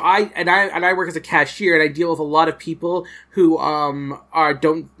 so I work as a cashier, and I deal with a lot of people who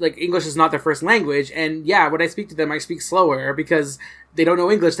don't like English is not their first language, and yeah, when I speak to them, I speak slower because they don't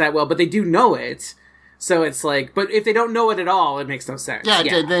know English that well, but they do know it. So it's like, but if they don't know it at all, it makes no sense. Yeah.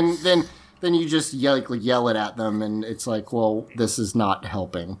 Then you just yell it at them, and it's like, well, this is not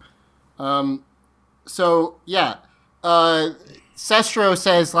helping. So yeah, Sestro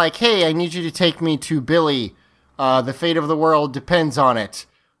says like, hey, I need you to take me to Billy. The fate of the world depends on it.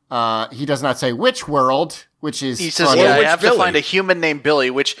 He does not say which world, which is He says, funny. I have Billy? to find a human named Billy,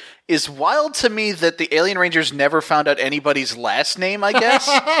 which is wild to me that the Alien Rangers never found out anybody's last name, I guess.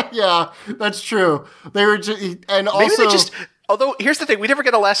 Yeah, that's true. They were just, and also Maybe they just... Although, here's the thing, we never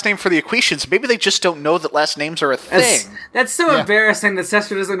get a last name for the Equations. Maybe they just don't know that last names are a thing. That's so embarrassing that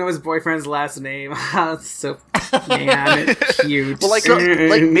Sestro doesn't know his boyfriend's last name. That's so cute. Well, like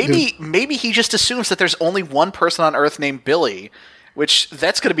maybe he just assumes that there's only one person on Earth named Billy, which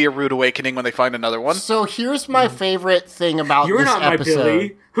that's going to be a rude awakening when they find another one. So here's my favorite thing about You're this not episode. my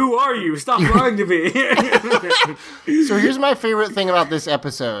Billy. Who are you? Stop lying to me. So here's my favorite thing about this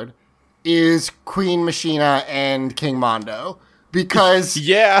episode is Queen Machina and King Mondo, because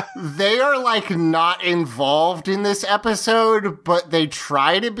Yeah. they are like not involved in this episode, but they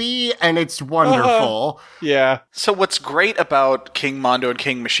try to be, and it's wonderful. Yeah. So what's great about King Mondo and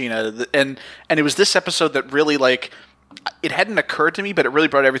King Machina, and it was this episode that really, like, it hadn't occurred to me, but it really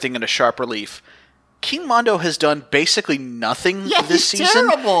brought everything into sharp relief. King Mondo has done basically nothing this he's season,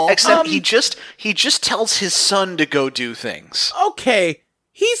 terrible. except he just tells his son to go do things. Okay.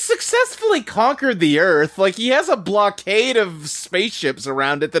 He's successfully conquered the Earth. Like, he has a blockade of spaceships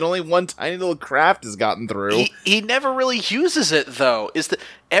around it that only one tiny little craft has gotten through. He never really uses it, though. Is that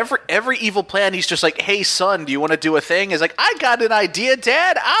every evil plan? He's just like, "Hey, son, do you want to do a thing?" He's like, "I got an idea,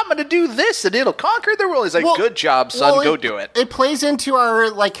 Dad. I'm gonna do this, and it'll conquer the world." He's like, Well- "Good job, son. Well, Go do it." It plays into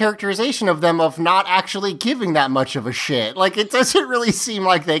our like characterization of them of not actually giving that much of a shit. Like, it doesn't really seem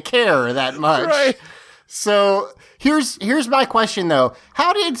like they care that much. Right. So here's my question though: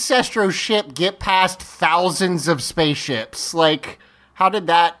 how did Sestro's ship get past thousands of spaceships? Like, how did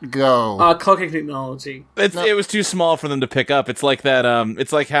that go? Cloaking technology. It was too small for them to pick up. It's like that,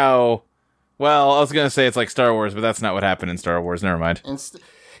 it's like how... Well, I was gonna say it's like Star Wars, but that's not what happened in Star Wars. Never mind.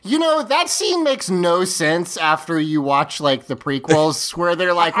 You know, that scene makes no sense after you watch like the prequels, where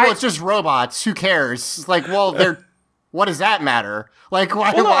they're like, "Well, it's just robots. Who cares?" It's like, well, they're. What does that matter? Like,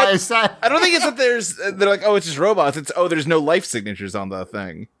 why? Well, no, why is that? I don't think it's that they're like, oh, it's just robots. It's, oh, there's no life signatures on the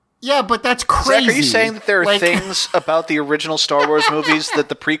thing. Yeah, but that's Zach, crazy. are you saying that there are Like- things about the original Star Wars movies that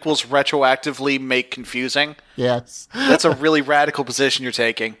the prequels retroactively make confusing? Yes. That's a really radical position you're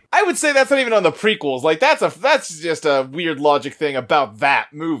taking. I would say that's not even on the prequels. Like, that's just a weird logic thing about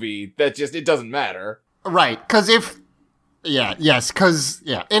that movie that just, it doesn't matter. Right, because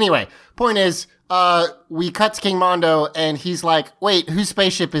Anyway, point is, we cut to King Mondo, and he's like, wait, whose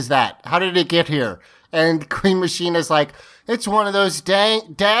spaceship is that? How did it get here? And Queen Machina's like, It's one of those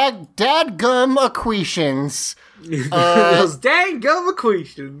dadgum accretions. Those dang gum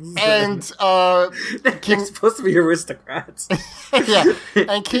equations. And They're supposed to be aristocrats. yeah,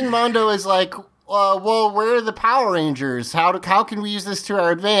 and King Mondo is like, well, where are the Power Rangers? How can we use this to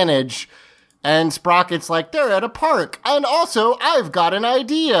our advantage? And Sprocket's like, they're at a park. And also, I've got an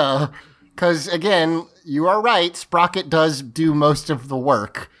idea. Because, again, you are right, Sprocket does do most of the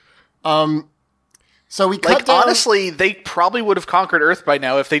work. So we cut down... honestly, they probably would have conquered Earth by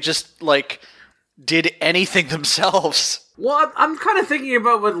now if they just, did anything themselves. Well, I'm kind of thinking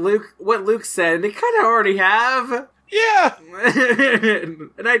about what Luke said, and they kind of already have. Yeah.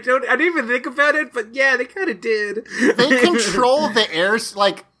 And I didn't even think about it, but yeah, they kind of did. They control the air,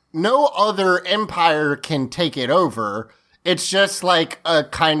 no other empire can take it over. It's just a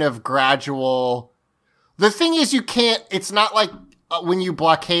kind of gradual... The thing is, it's not like when you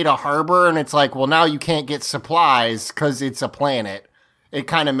blockade a harbor and it's like, well, now you can't get supplies because it's a planet. It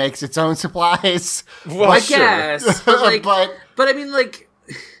kind of makes its own supplies. Well, I sure. guess. But, but I mean,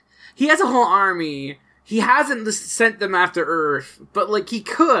 he has a whole army. He hasn't sent them after Earth, but he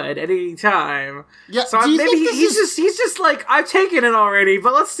could at any time. Yeah, so do you maybe think he's just like, I've taken it already,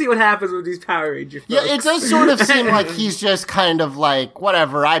 but let's see what happens with these Power Ranger folks. Yeah, it does sort of seem like he's just kind of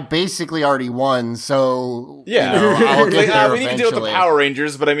whatever, I basically already won, so Yeah. I'll get there we need to deal with the eventually. Power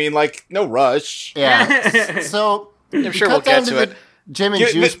Rangers, but I mean, no rush. Yeah, so I'm sure cut we'll down get to it. the Gym and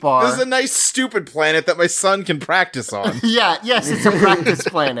Juice Bar. This is a nice, stupid planet that my son can practice on. Yes, it's a practice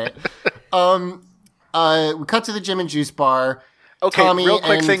planet. We cut to the Gym and Juice Bar. Okay, Tommy real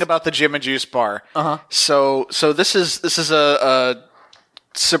quick and- thing about the Gym and Juice Bar. Uh-huh. So this is a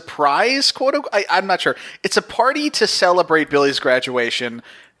surprise, quote unquote. I'm not sure. It's a party to celebrate Billy's graduation,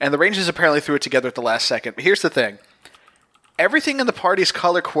 and the Rangers apparently threw it together at the last second. But here's the thing: everything in the party is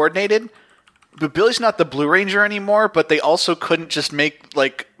color coordinated. But Billy's not the Blue Ranger anymore, but they also couldn't just make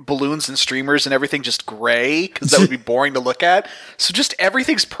balloons and streamers and everything just gray because that would be boring to look at. So just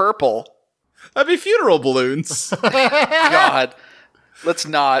everything's purple. That'd be funeral balloons. God, let's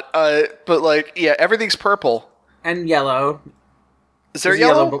not. But everything's purple. And yellow. Is there There's a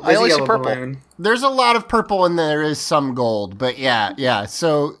yellow? I there's a only see yellow purple. balloon. There's a lot of purple and there is some gold, but yeah.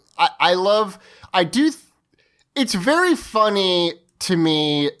 So it's very funny to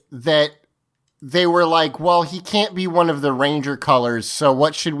me that they were like, well, he can't be one of the Ranger colors, so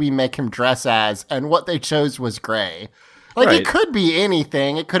what should we make him dress as? And what they chose was gray. Right. It could be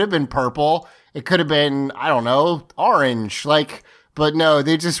anything. It could have been purple. It could have been, I don't know, orange. But no,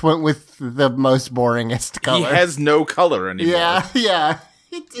 they just went with the most boringest color. He has no color anymore. Yeah.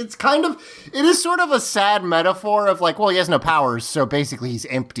 It's kind of, it is sort of a sad metaphor of he has no powers, so basically he's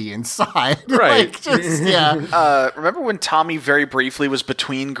empty inside. Right. Remember when Tommy very briefly was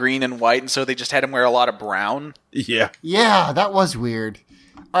between green and white, and so they just had him wear a lot of brown? Yeah. Yeah, that was weird.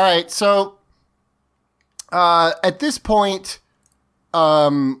 All right, so at this point,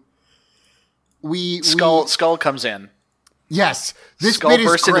 Skull comes in. Yes, this Skull bit is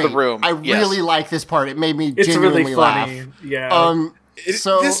bursts into great. the room. I Yes. really like this part. It made me It's genuinely really funny. laugh. Yeah.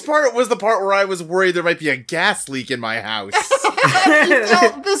 So This part was the part where I was worried there might be a gas leak in my house.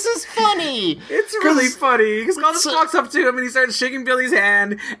 this is funny. It's really 'Cause- funny because Scott just so- walks up to him and he starts shaking Billy's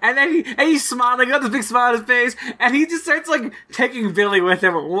hand, and then he's smiling, got this big smile on his face, and he just starts taking Billy with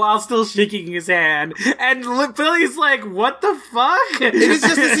him while still shaking his hand, and Billy's like, "What the fuck?" It is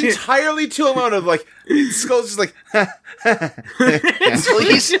just this entirely chill amount of Skull's just Well,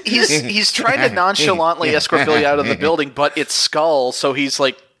 he's trying to nonchalantly escort Billy out of the building, but it's Skull, so he's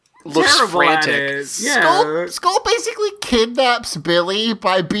looks terrible frantic. at it. Yeah. Skull basically kidnaps Billy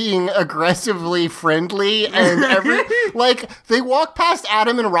by being aggressively friendly, and they walk past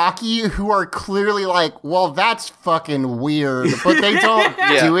Adam and Rocky, who are clearly well, that's fucking weird, but they don't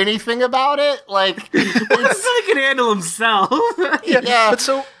do anything about it. Billy can handle himself. Yeah. But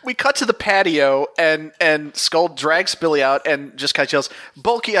so we cut to the patio, and Skull drags Billy out and just kind of yells,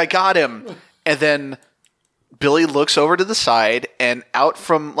 "Bulky, I got him!" And then Billy looks over to the side, and out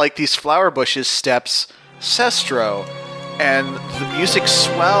from these flower bushes steps Sestro, and the music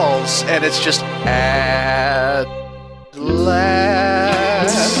swells, and it's just at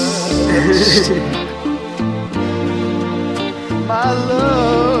last my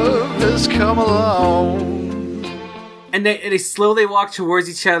love has come along. And they slowly walk towards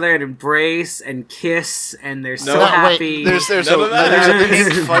each other and embrace and kiss, and they're so No, happy. There's None of that a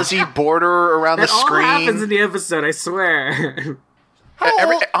happens. pink fuzzy border around that the all screen. happens in the episode, I swear.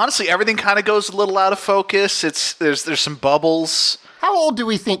 Honestly, everything kind of goes a little out of focus. There's some bubbles. How old do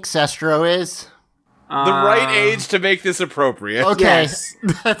we think Sestro is? the right age to make this appropriate. Okay, Yes.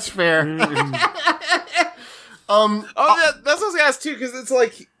 that's fair. That's what I was gonna ask too, because it's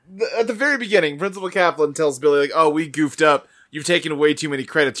like at the very beginning, Principal Kaplan tells Billy like, "Oh, we goofed up. You've taken way too many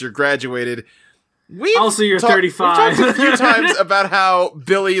credits. You're graduated." Also, you're 35. We've talked a few times about how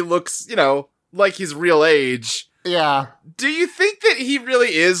Billy looks, like his real age. Yeah. Do you think that he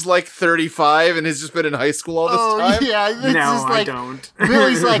really is like 35 and has just been in high school all this time? Yeah. It's No, just I like, don't.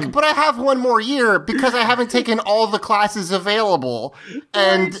 Billy's like, but I have one more year because I haven't taken all the classes available.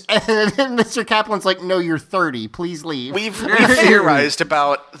 And Mr. Kaplan's like, no, you're 30. Please leave. We've theorized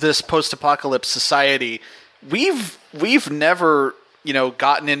about this post-apocalypse society. We've never,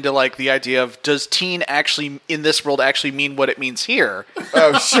 gotten into like the idea of, does teen actually in this world actually mean what it means here?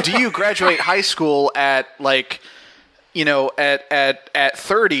 Oh shit. Do you graduate high school at like, at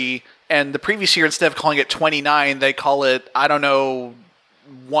 30, and the previous year, instead of calling it 29, they call it, I don't know,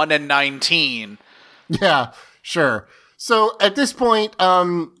 1 and 19. Yeah, sure. So at this point,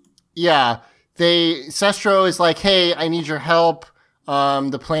 Sestro is like, hey, I need your help.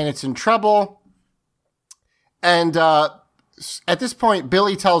 The planet's in trouble. And at this point,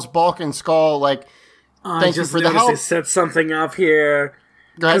 Billy tells Bulk and Skull, like, thank you for the help. They set something up here.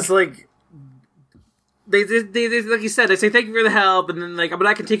 Because, like, they like you said, they say thank you for the help, and then like, but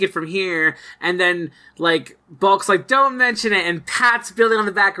I can take it from here. And then like Bulk's like, don't mention it, and pats Billy on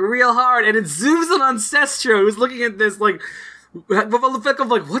the back real hard, and it zooms in on Sestro, who's looking at this like with a look of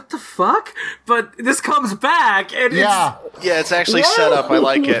like, what the fuck? But this comes back, and it's actually set up. I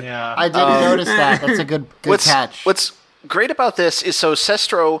like it. Yeah. I didn't notice that. That's a good catch. What's great about this is so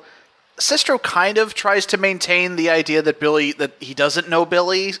Sestro kind of tries to maintain the idea that he doesn't know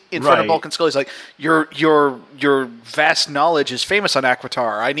Billy in front of Bulk and Skull. He's like, your vast knowledge is famous on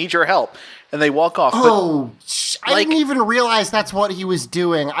Aquitar. I need your help. And they walk off. I didn't even realize that's what he was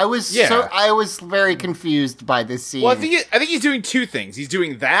doing. I was very confused by this scene. Well, I think he's doing two things. He's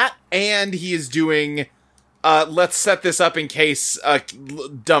doing that, and he is doing, let's set this up in case a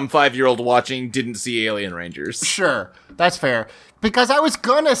dumb 5-year-old watching didn't see Alien Rangers. Sure, that's fair. Because I was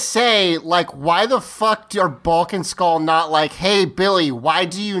gonna say, like, why the fuck are Bulk and Skull not like, hey, Billy, why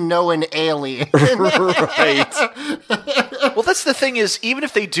do you know an alien? Right. Well, that's the thing is, even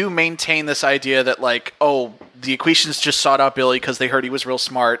if they do maintain this idea that, like, oh, the Equations just sought out Billy because they heard he was real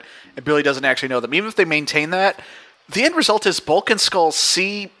smart, and Billy doesn't actually know them, even if they maintain that, the end result is Bulk and Skull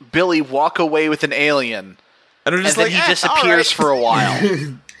see Billy walk away with an alien, and then he disappears for a while.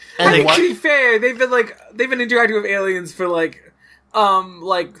 And to be fair, they've been interacting with aliens for like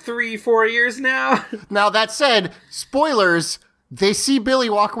 3-4 years now. Now, that said, spoilers, they see Billy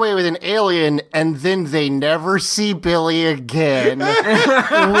walk away with an alien, and then they never see Billy again. Which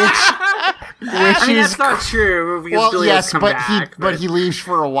that's not true. Because Billy has come back, but he leaves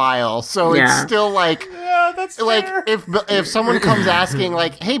for a while, so it's still like, that's like fair. if someone comes asking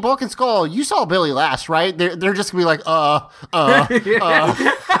like, "Hey, Bulk and Skull, you saw Billy last, right?" They're just gonna be like,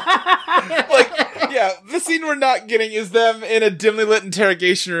 Like, yeah, the scene we're not getting is them in a dimly lit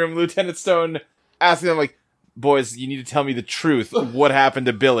interrogation room, Lieutenant Stone asking them, like, boys, you need to tell me the truth. What happened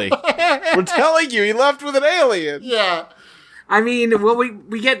to Billy? We're telling you, he left with an alien. Yeah. I mean, well,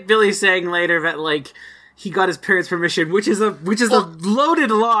 we get Billy saying later that, like, he got his parents' permission, which is a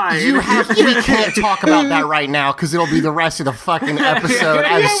loaded line. We can't talk about that right now because it'll be the rest of the fucking episode.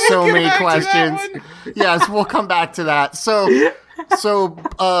 I have so many questions. Yes, we'll come back to that. So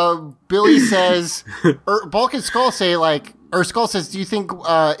Billy says, Bulk and Skull say, like, or Skull says, do you think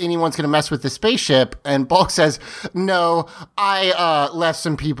anyone's going to mess with the spaceship? And Bulk says, no, I left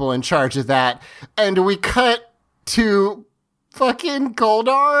some people in charge of that. And we cut to fucking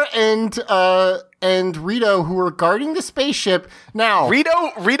Goldar and Rito, who are guarding the spaceship. Now,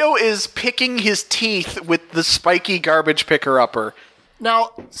 Rito is picking his teeth with the spiky garbage picker-upper. Now,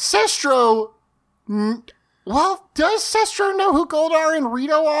 Sestro... Well, does Sestro know who Goldar and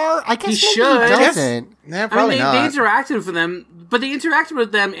Rito are? I guess he doesn't. Nah, probably they not. interacted with them, but they interacted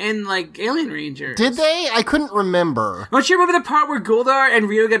with them in, like, Alien Rangers. Did they? I couldn't remember. Don't you remember the part where Goldar and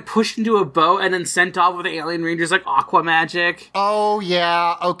Rito get pushed into a boat and then sent off with the Alien Rangers, like, aqua magic? Oh,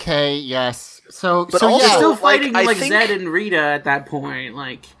 yeah. Okay, yes. So But yeah. also, They're still like, fighting, I like, think- Zed and Rita at that point,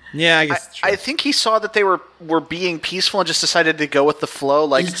 like... Yeah, I guess it's true. I think he saw that they were being peaceful and just decided to go with the flow.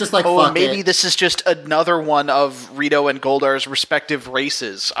 Like, He's just like, oh, fuck maybe it. this is just another one of Rito and Goldar's respective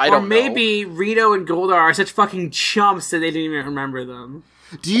races. I don't know. Or maybe Rito and Goldar are such fucking chumps that they didn't even remember them.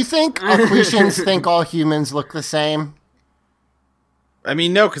 Do you think Aquitians think all humans look the same? I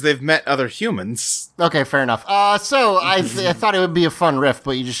mean, no, because they've met other humans. Okay, fair enough. So I thought it would be a fun riff,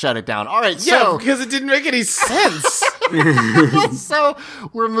 but you just shut it down. All right, Yeah, so because it didn't make any sense. so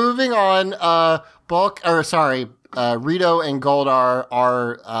we're moving on. Rito and Goldar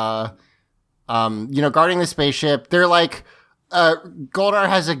are guarding the spaceship. They're like, Goldar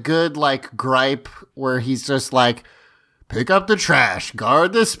has a good like gripe where he's just like, pick up the trash,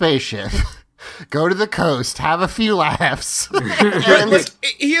 guard the spaceship, go to the coast, have a few laughs. And Like,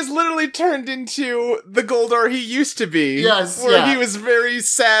 he has literally turned into the Goldar he used to be. Yes, where yeah. he was very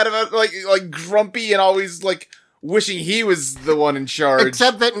sad about, like grumpy and always, like, wishing he was the one in charge.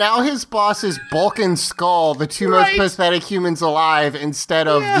 except that now his boss is Bulk and Skull, the two most Right. pathetic humans alive, instead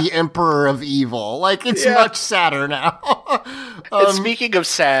of the Emperor of Evil. Like, it's much sadder now. And speaking of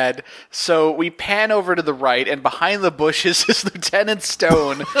sad, so we pan over to the right, and behind the bushes is Lieutenant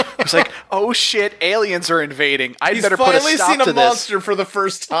Stone. Who's like, "Oh shit, aliens are invading! I'd He's better put a finally stop seen to a this." monster for the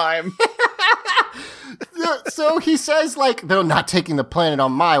first time. So he says, like, they're not taking the planet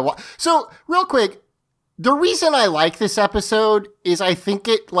on my watch. So, real quick, the reason I like this episode is I think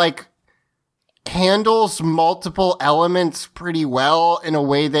it, like, handles multiple elements pretty well in a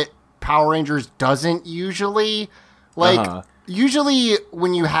way that Power Rangers doesn't usually. Like, usually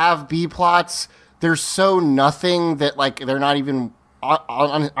when you have B-plots, they're so nothing that, like, they're not even,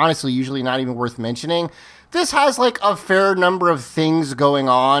 honestly, usually not even worth mentioning. This has, like, a fair number of things going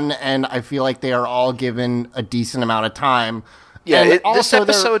on, and I feel like they are all given a decent amount of time. Yeah, And this also they're-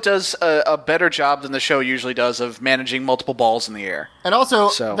 episode does a better job than the show usually does of managing multiple balls in the air. And also,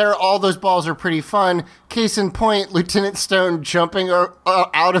 So- all those balls are pretty fun. Case in point, Lieutenant Stone jumping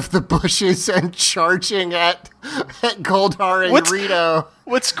out of the bushes and charging at Goldar and What's- Rito.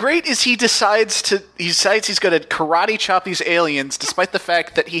 What's great is he decides he's going to karate chop these aliens, despite the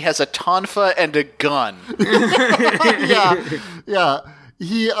fact that he has a tonfa and a gun. Yeah.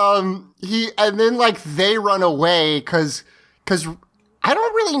 He and then like they run away because I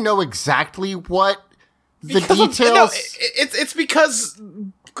don't really know exactly what the details. It's because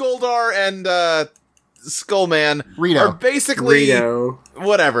Goldar and Skullman Rito. are basically Rito.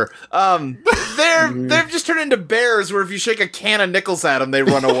 whatever. They've just turned into bears where if you shake a can of nickels at them, they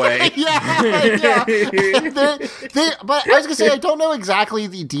run away. Yeah. But I was gonna say I don't know exactly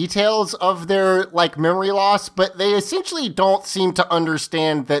the details of their like memory loss, but they essentially don't seem to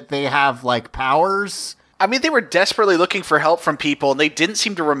understand that they have like powers. I mean, they were desperately looking for help from people, and they didn't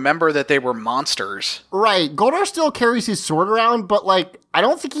seem to remember that they were monsters. Right. Goldar still carries his sword around, but like I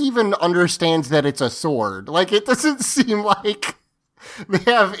don't think he even understands that it's a sword. Like it doesn't seem like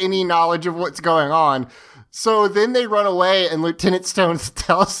they have any knowledge of what's going on. So then they run away, and Lieutenant Stone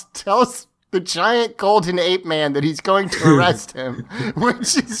tells the giant golden ape man that he's going to arrest him,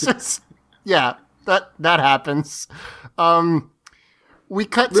 which is just that happens. We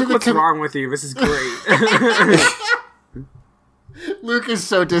cut Luke, to what's the wrong with you? This is great. Luke is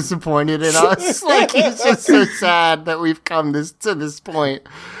so disappointed in us. Like he's just so sad that we've come to this point.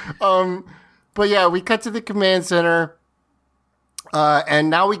 But yeah, we cut to the command center, and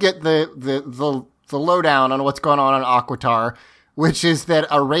now we get the lowdown on what's going on Aquitar, which is that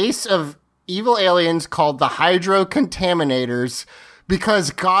a race of evil aliens called the Hydro-Contaminators,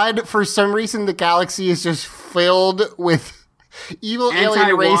 because God, for some reason, the galaxy is just filled with evil alien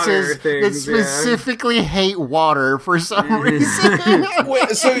Anti-water races that things, yeah. specifically hate water for some reason. Wait,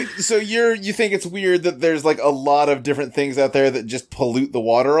 so you think it's weird that there's like a lot of different things out there that just pollute the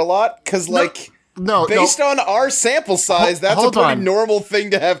water a lot? Because based on our sample size, that's a hold pretty on. normal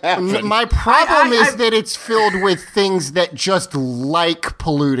thing to have happen. My problem is that it's filled with things that just like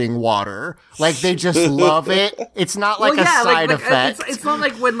polluting water. Like, they just love it. It's not like a side effect. It's not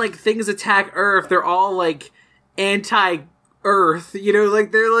like when like things attack Earth, they're all like anti-Earth. You know,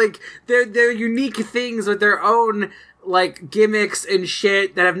 like they're unique things with their own like gimmicks and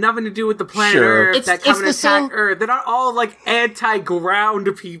shit that have nothing to do with the planet Sure. Earth that come it's and the attack same- Earth. They're not all like anti-ground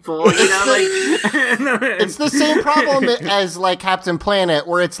people. You know, like It's the same problem as like Captain Planet,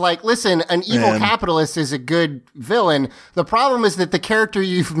 where it's like, listen, an evil capitalist is a good villain. The problem is that the character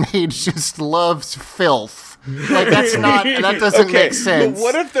you've made just loves filth. Like that doesn't make sense. But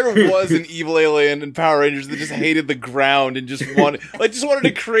what if there was an evil alien in Power Rangers that just hated the ground and just wanted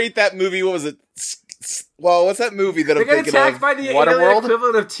to create that movie? What was it? Well, what's that movie that they I'm get thinking attacked of? by the alien Waterworld?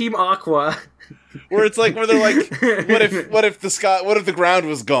 equivalent of Team Aqua. Where they're like, what if the ground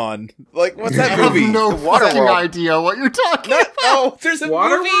was gone? Like, what's that I have movie? no fucking Waterworld. idea what you're talking about. Oh, there's a movie.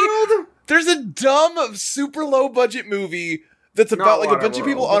 Waterworld? There's a dumb, super low budget movie that's about like a bunch of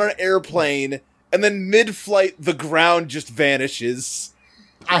people Waterworld. on an airplane, and then mid-flight the ground just vanishes.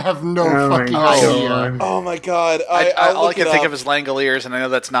 I have no Oh my fucking God. idea. Oh my god! All I'll I look can it think up. of is Langoliers, and I know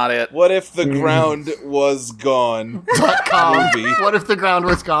that's not it. What if the ground was gone? .com. Movie. What if the ground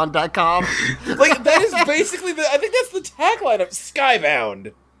was gone.com? Like that is basically I think that's the tagline of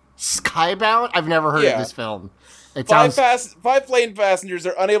Skybound. Skybound? I've never heard Yeah. of this film. It sounds Five plane passengers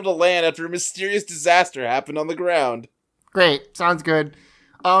are unable to land after a mysterious disaster happened on the ground. great. Sounds good.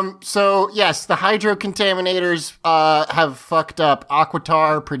 So yes, the hydro contaminators have fucked up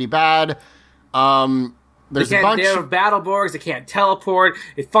Aquitar pretty bad. There's a bunch. They have Battleborgs. They can't teleport.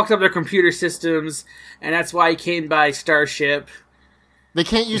 It fucked up their computer systems, and that's why he came by Starship. They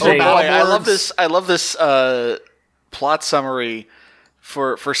can't use Oh, their boy, Battleborgs. I love this plot summary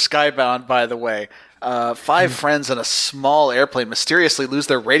for Skybound, by the way. Five friends on a small airplane mysteriously lose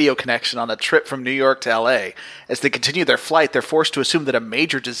their radio connection on a trip from New York to LA. As they continue their flight, they're forced to assume that a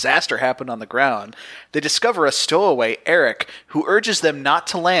major disaster happened on the ground. They discover a stowaway, Eric, who urges them not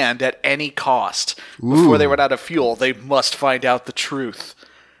to land at any cost. Before they run out of fuel, they must find out the truth.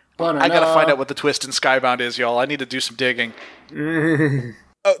 I gotta find out what the twist in Skybound is, y'all. I need to do some digging.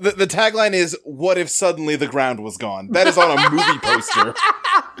 Oh, the tagline is, "What if suddenly the ground was gone?" That is on a movie poster.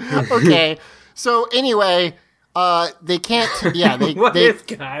 Okay. So anyway, they can't. Yeah, What they if,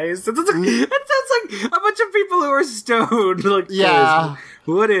 guys? That sounds like a bunch of people who are stoned. Like, Yeah.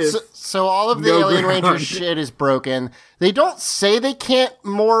 What if? So all of the No Alien ground. Ranger shit is broken. They don't say they can't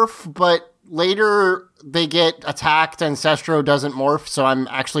morph, but later they get attacked and Sestro doesn't morph, so I'm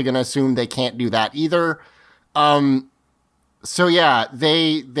actually going to assume they can't do that either. So yeah,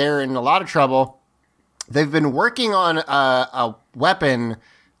 they're in a lot of trouble. They've been working on a weapon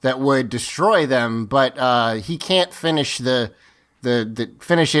that would destroy them, but he can't finish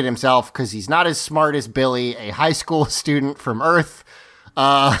finish it himself because he's not as smart as Billy, a high school student from Earth.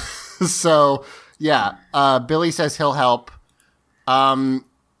 So yeah, Billy says he'll help.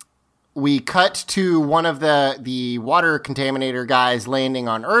 We cut to one of the water contaminator guys landing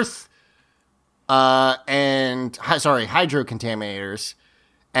on Earth, hydro contaminators,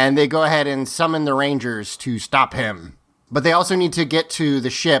 and they go ahead and summon the Rangers to stop him. But they also need to get to the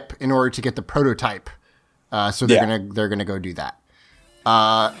ship in order to get the prototype. So they're gonna go do that.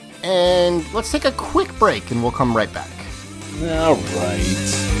 And let's take a quick break, and we'll come right back. All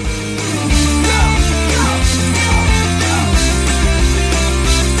right.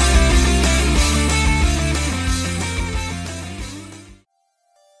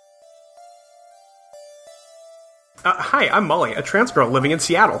 Hi, I'm Molly, a trans girl living in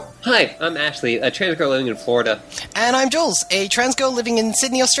Seattle. Hi, I'm Ashley, a trans girl living in Florida. And I'm Jules, a trans girl living in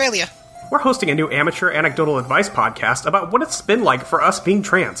Sydney, Australia. We're hosting a new amateur anecdotal advice podcast about what it's been like for us being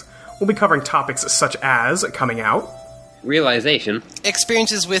trans. We'll be covering topics such as coming out, Realization,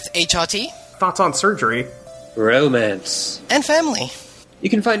 Experiences with HRT, thoughts on surgery, romance. and family.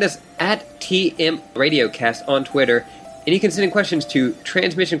 You can find us at TM Radiocast on Twitter, and you can send in questions to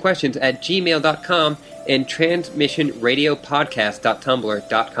transmissionquestions@gmail.com and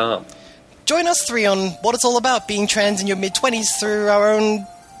transmissionradiopodcast.tumblr.com. Join us three on what it's all about being trans in your mid-20s through our own,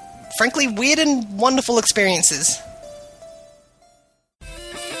 frankly, weird and wonderful experiences.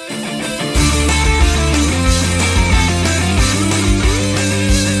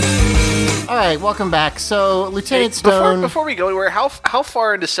 All right, welcome back. So Lieutenant Hey, Stone before we go anywhere, how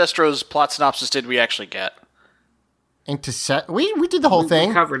far into Sestro's plot synopsis did we actually get? into set. We did the whole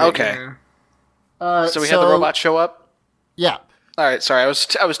thing. Covered it, Okay. yeah. So we had the robot show up? Yeah. All right, sorry, I was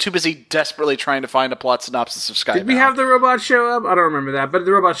too busy desperately trying to find a plot synopsis of Skybound. Did we have the robot show up? I don't remember that, but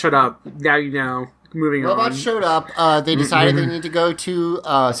the robot showed up. Now you know. Moving Robot on. showed up. They decided they need to go to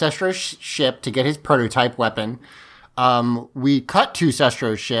Sestro's ship to get his prototype weapon. We cut to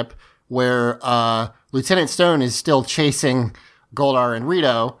Sestro's ship where Lieutenant Stone is still chasing Goldar and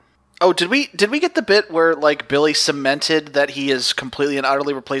Rito. Oh, did we get the bit where like Billy cemented that he has completely and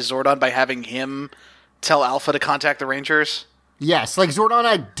utterly replaced Zordon by having him tell Alpha to contact the Rangers? Yes, like Zordon,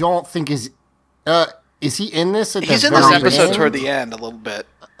 I don't think is he in this? He's in this episode toward the end a little bit.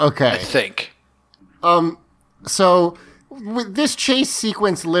 Okay, I think. So this chase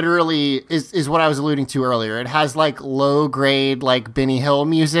sequence literally is what I was alluding to earlier. It has like low grade like Benny Hill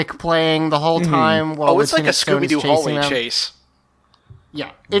music playing the whole time. While Oh, it's like a Lieutenant Stone is Scooby-Doo chasing hallway them. chase.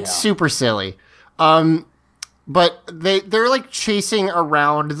 Yeah, it's super silly. But they're like chasing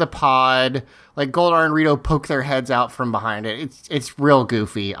around the pod. Like Goldar and Rito poke their heads out from behind it. It's real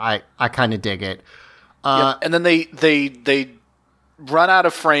goofy. I kind of dig it. Yep. And then they run out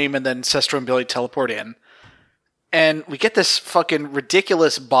of frame, and then Sestro and Billy teleport in, and we get this fucking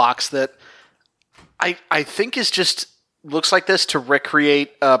ridiculous box that I think is just looks like this to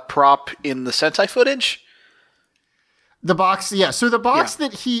recreate a prop in the Sentai footage. The box, yeah. So the box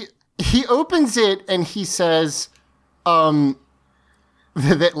that he opens it and he says,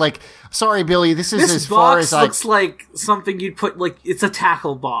 that like, sorry, Billy, this is This as far box as I. looks like something you'd put, like, it's a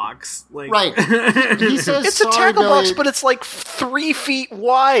tackle box. Like, Right. He says, It's a sorry, tackle Billy. box, but it's like 3 feet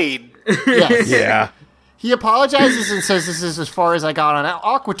wide. Yes. Yeah. he apologizes and says this is as far as I got on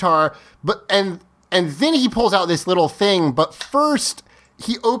Aquitar, but and then he pulls out this little thing, but first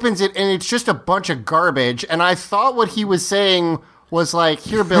he opens it and it's just a bunch of garbage, and I thought what he was saying was like,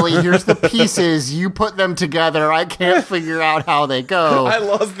 here, Billy, here's the pieces, you put them together, I can't figure out how they go. I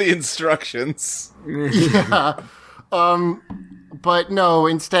love the instructions. Yeah. But no,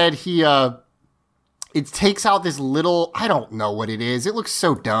 instead he it takes out this little, I don't know what it is. It looks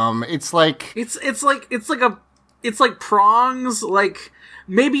so dumb. It's like prongs, like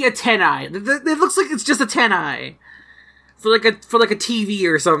maybe a 10-eye. It looks like it's just a 10-eye for like a TV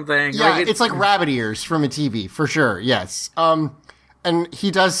or something. Yeah, like it's like rabbit ears from a TV for sure. Yes. And he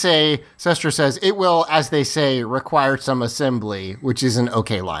does say, Sestro says, it will, as they say, require some assembly, which is an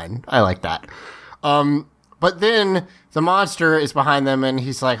okay line. I like that. But then the monster is behind them, and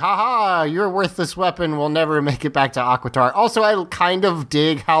he's like, ha, your worthless weapon will never make it back to Aquitar. Also, I kind of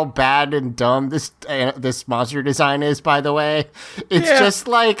dig how bad and dumb this monster design is, by the way. It's just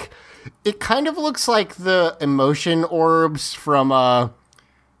like, it kind of looks like the emotion orbs from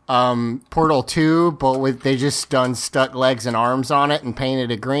Portal 2, but they just stuck legs and arms on it and painted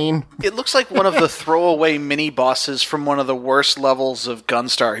it green. It looks like one of the throwaway mini-bosses from one of the worst levels of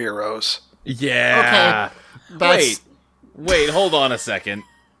Gunstar Heroes. Yeah. Okay. Wait, hold on a second.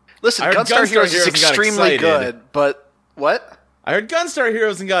 Listen, I heard Gunstar Heroes is and got extremely excited. good, but what? I heard Gunstar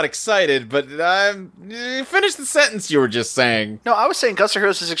Heroes and got excited, but finish the sentence you were just saying. No, I was saying Gunstar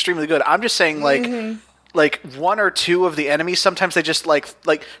Heroes is extremely good. I'm just saying, like one or two of the enemies, sometimes they just, like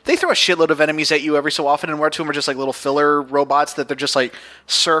they throw a shitload of enemies at you every so often, and one or two of them are just, like, little filler robots that they're just, like,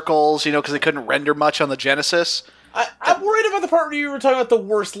 circles, because they couldn't render much on the Genesis. I'm worried about the part where you were talking about the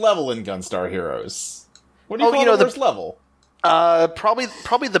worst level in Gunstar Heroes. What do you call the worst level? Probably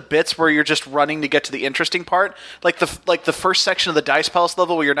the bits where you're just running to get to the interesting part, like the first section of the Dice Palace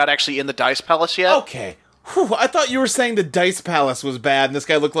level where you're not actually in the Dice Palace yet. Okay. Whew, I thought you were saying the Dice Palace was bad, and this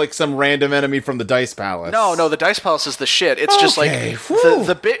guy looked like some random enemy from the Dice Palace. No, the Dice Palace is the shit. It's just like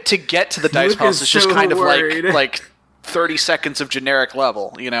the bit to get to the Dice Palace is just so kind of worried. like 30 seconds of generic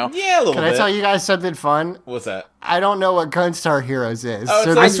level, Yeah, a little Can bit. I tell you guys something fun? What's that? I don't know what Gunstar Heroes is. Oh,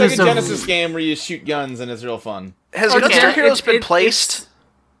 so it's this like was a Genesis game where you shoot guns, and it's real fun. Has Okay. Gunstar Heroes been It- placed?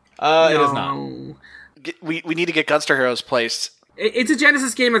 It is not. No. We need to get Gunstar Heroes placed. It's a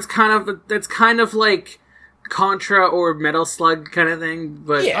Genesis game. That's kind of like Contra or Metal Slug kind of thing.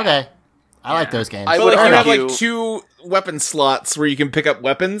 But Yeah. Okay. I like those games. I But would like, you have argue- like 2 weapon slots where you can pick up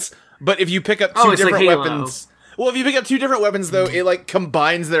weapons, but if you pick up 2 Oh, it's like different Halo. weapons... Well, if you pick up 2 different weapons, though, it, like,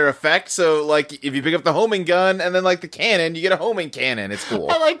 combines their effect, so, like, if you pick up the homing gun and then, like, the cannon, you get a homing cannon. It's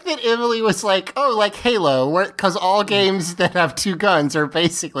cool. I like that Emily was like, oh, like Halo, because all games that have 2 guns are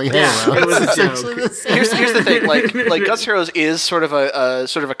basically Halo. it was a It's essentially joke. the same. Here's the thing, like Gunstar Heroes is sort of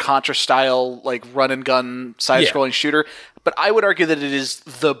a Contra style, like, run and gun side scrolling shooter, but I would argue that it is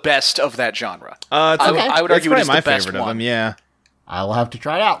the best of that genre. I would argue it is my the best favorite of one. them, yeah. I will have to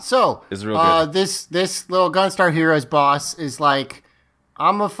try it out. So, It's real good. this little Gunstar Heroes boss is like,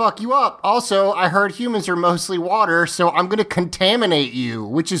 I'm gonna fuck you up. Also, I heard humans are mostly water, so I'm gonna contaminate you,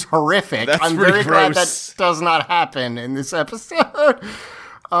 which is horrific. That's I'm pretty very glad gross. that does not happen in this episode.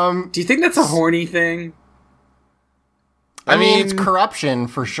 do you think that's a horny thing? I mean, mean- it's corruption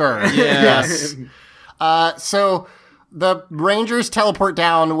for sure. Yeah. Yes. So the Rangers teleport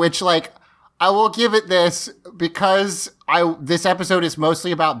down, which, like, I will give it this, because this episode is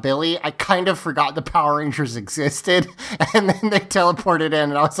mostly about Billy, I kind of forgot the Power Rangers existed, and then they teleported in,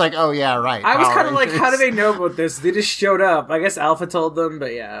 and I was like, oh yeah, right. I was Power kind of like, Rangers. how do they know about this? They just showed up. I guess Alpha told them,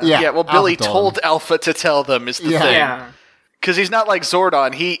 but yeah. Yeah, well, Billy Alpha told Alpha to tell them is the Yeah. thing. Yeah. Because he's not like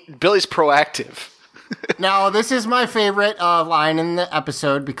Zordon. Billy's proactive. Now, this is my favorite line in the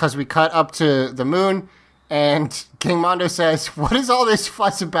episode, because we cut up to the moon, and King Mondo says, what is all this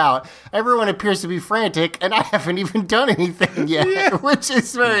fuss about? Everyone appears to be frantic, and I haven't even done anything yet, which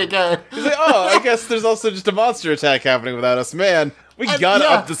is very good. He's like, oh, I guess there's also just a monster attack happening without us. Man, we gotta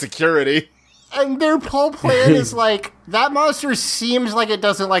yeah. up the security. And their whole plan is like, that monster seems like it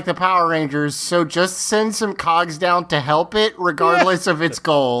doesn't like the Power Rangers, so just send some cogs down to help it, regardless of its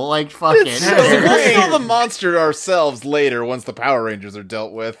goal. Like, fuck it. We'll kill the monster ourselves later once the Power Rangers are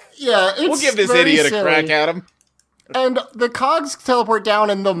dealt with. Yeah, it's We'll give this very idiot a silly. crack at him. And the cogs teleport down,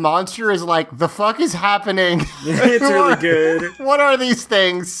 and the monster is like, the fuck is happening? It's really good. What are these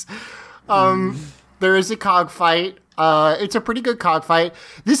things? There is a cog fight. It's a pretty good cog fight.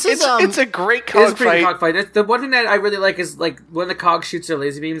 This is It's a great It is a pretty cockfight. cockfight. The one thing that I really like is like when the cog shoots their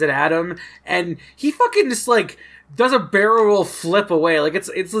laser beams at Adam, and he fucking just like does a barrel roll flip away. Like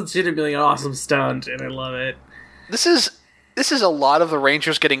it's legitimately an awesome stunt, and I love it. This is this is a lot of the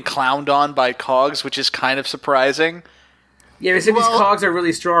Rangers getting clowned on by Cogs, which is kind of surprising. Yeah, they say these cogs are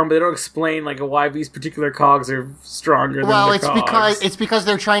really strong, but they don't explain like why these particular cogs are stronger than the cogs. It's because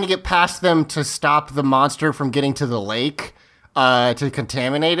they're trying to get past them to stop the monster from getting to the lake to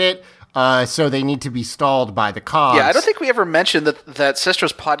contaminate it. So they need to be stalled by the cogs. Yeah, I don't think we ever mentioned that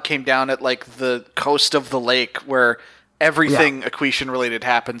Sistra's pod came down at like the coast of the lake where everything Equation related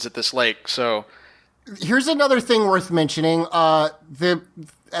happens at this lake. So here's another thing worth mentioning.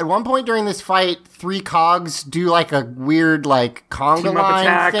 At one point during this fight, 3 cogs do like a weird like conga Team up line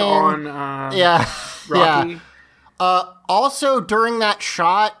attack thing. on Rocky. Yeah. Also during that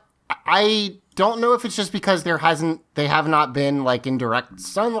shot, I don't know if it's just because they have not been like in direct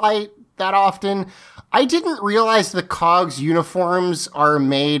sunlight that often. I didn't realize the cogs uniforms are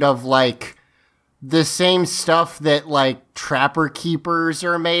made of like the same stuff that like Trapper Keepers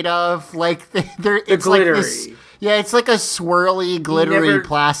are made of. Like it's glittery. like this. Yeah, it's like a swirly, glittery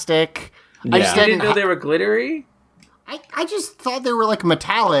plastic. Yeah. I just You didn't know they were glittery? I just thought they were like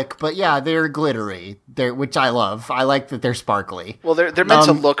metallic, but yeah, they're glittery. Which I love. I like that they're sparkly. well, they're meant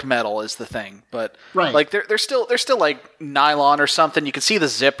to look metal is the thing, but Right. like they're still like nylon or something. You can see the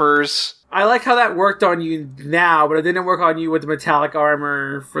zippers. I like how that worked on you now, but it didn't work on you with the metallic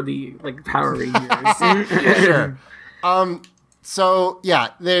armor for the like Power Rangers. Sure. So yeah,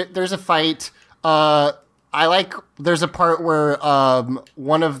 there's a fight. There's a part where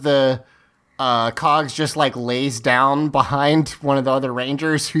one of the cogs just like lays down behind one of the other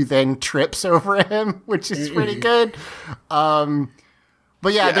Rangers, who then trips over him, which is pretty good.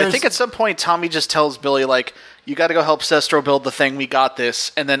 But yeah, I think at some point Tommy just tells Billy like, "You got to go help Sestro build the thing. We got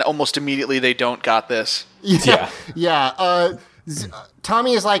this," and then almost immediately they don't got this. Yeah.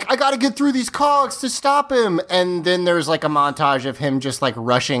 Tommy is like, I gotta get through these cogs to stop him. And then there's like a montage of him just like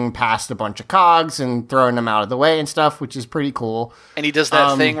rushing past a bunch of cogs and throwing them out of the way and stuff, which is pretty cool. And he does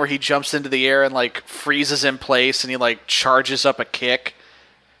that thing where he jumps into the air and like freezes in place, and he like charges up a kick.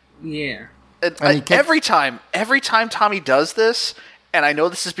 Yeah. Every time Tommy does this, and I know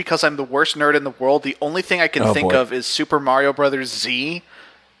this is because I'm the worst nerd in the world, the only thing I can think of is Super Mario Brothers Z.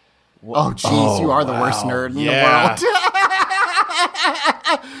 Oh, jeez, you are the worst nerd in the world.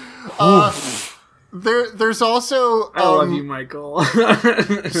 There's also... I love you, Michael.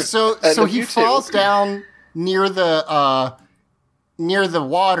 So he falls down near the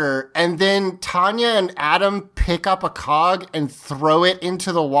water, and then Tanya and Adam pick up a cog and throw it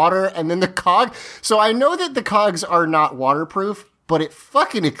into the water, and then the cog... So I know that the cogs are not waterproof, but it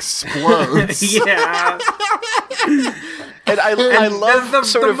fucking explodes. Yeah. And I love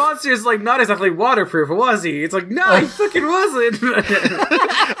the monster's like not exactly waterproof, was he? It's like, no, he fucking wasn't.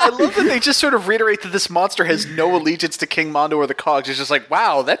 I love that they just sort of reiterate that this monster has no allegiance to King Mondo or the cogs. It's just like,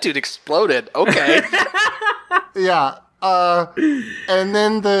 wow, that dude exploded. Okay. Yeah. And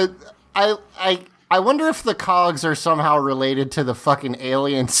then I wonder if the cogs are somehow related to the fucking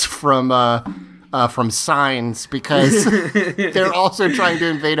aliens from Signs, because they're also trying to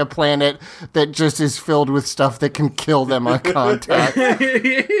invade a planet that just is filled with stuff that can kill them on contact.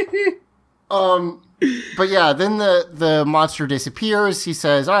 But yeah, then the monster disappears. He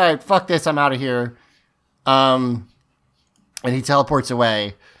says, "All right, fuck this, I'm out of here." And he teleports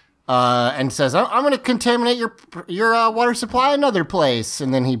away. And says, I'm going to contaminate your water supply another place.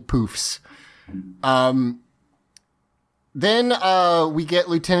 And then he poofs. Then we get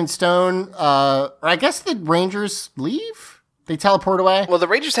Lieutenant Stone. Or I guess the Rangers leave? They teleport away? Well, the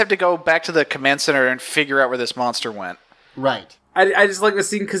Rangers have to go back to the command center and figure out where this monster went. Right. I just like the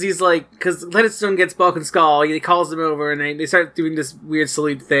scene because Lieutenant Stone gets Bulk and Skull. He calls them over and they start doing this weird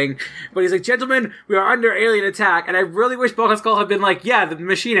salute thing. But he's like, "Gentlemen, we are under alien attack." And I really wish Bulk and Skull had been like, "Yeah, the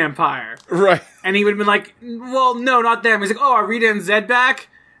Machine Empire." Right. And he would have been like, "Well, no, not them." He's like, "Oh, are Rita and Zed back?"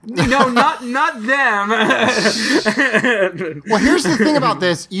 No, not them. Well, here's the thing about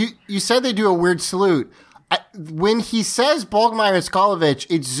this. You said they do a weird salute. When he says Bulkmeyer and Skolovich,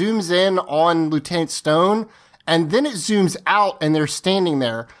 it zooms in on Lieutenant Stone, and then it zooms out, and they're standing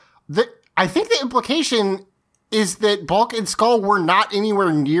there. I think the implication is that Bulk and Skull were not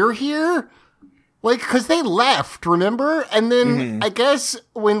anywhere near here. Like, because they left, remember? And then, I guess,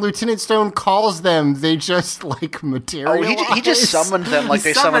 when Lieutenant Stone calls them, they just, like, materialize. Oh, he just summoned them like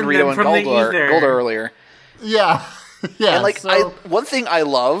they summoned Rito and Golda earlier. Yeah. Yeah. And, like, one thing I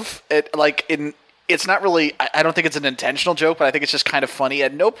love, it's not really, I don't think it's an intentional joke, but I think it's just kind of funny.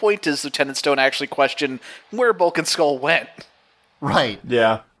 At no point does Lieutenant Stone actually question where Bulk and Skull went. Right.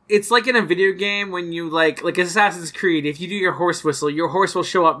 Yeah. it's like in a video game when you like Assassin's Creed. If you do your horse whistle, your horse will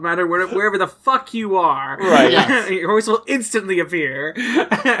show up no matter wherever the fuck you are. Right. Yes. Your horse will instantly appear.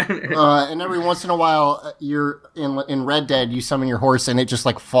 And every once in a while, you're in Red Dead, you summon your horse and it just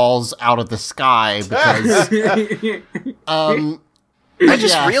like falls out of the sky because. I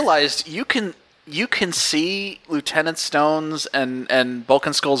just realized you can see Lieutenant Stone's and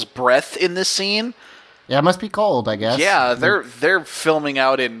Bulkinskull's breath in this scene. Yeah, it must be cold, I guess. Yeah, they're filming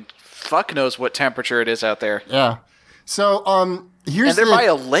out in fuck knows what temperature it is out there. Yeah. So, here's And they're by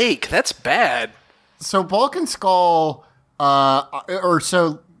a lake. That's bad. So Bulk and Skull,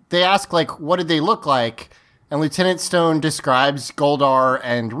 so they ask, like, what did they look like? And Lieutenant Stone describes Goldar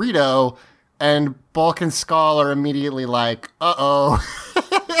and Rito, and Bulk and Skull are immediately like, uh-oh.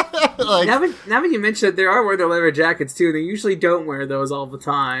 Like, now that you mention it, they are wearing their leather jackets too, and they usually don't wear those all the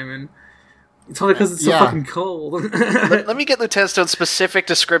time, and it's only because it's so fucking cold. Let me get Lieutenant Stone's specific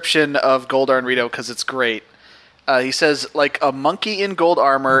description of Goldar and Rito, because it's great. He says, like, a monkey in gold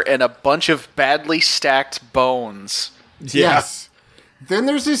armor and a bunch of badly stacked bones. Yes. Then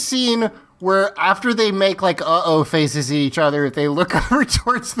there's this scene where after they make, like, uh-oh faces at each other, they look over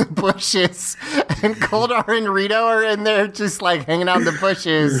towards the bushes, and Goldar and Rito are in there just, like, hanging out in the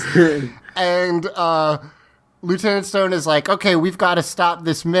bushes. And Lieutenant Stone is like, okay, we've got to stop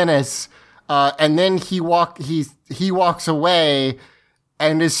this menace. And then he walks away,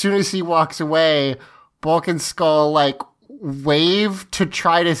 and as soon as he walks away, Bulk and Skull, like, wave to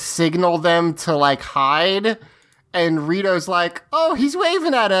try to signal them to, like, hide. And Rito's like, oh, he's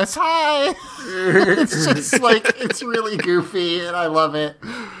waving at us. Hi. It's just like, it's really goofy and I love it.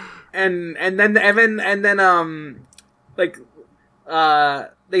 and then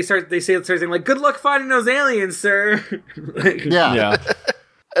they say something like, good luck finding those aliens, sir. Yeah.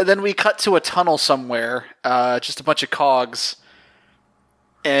 And then we cut to a tunnel somewhere, just a bunch of cogs.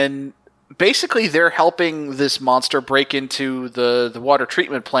 And basically they're helping this monster break into the water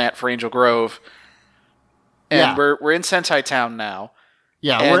treatment plant for Angel Grove. And we're in Sentai Town now.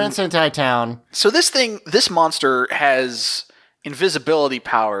 Yeah, we're in Sentai Town. So this monster has invisibility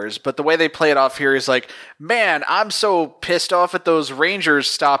powers, but the way they play it off here is like, man, I'm so pissed off at those rangers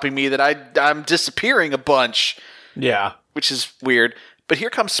stopping me that I'm disappearing a bunch. Yeah. Which is weird. But here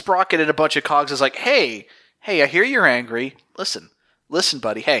comes Sprocket and a bunch of cogs is like, hey, I hear you're angry. Listen,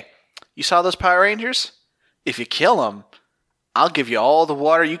 buddy. Hey, you saw those Power Rangers? If you kill them, I'll give you all the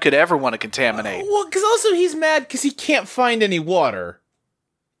water you could ever want to contaminate. Well, because also he's mad because he can't find any water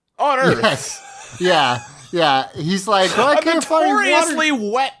on Earth. Yes. Yeah. He's like, well, I can't find notoriously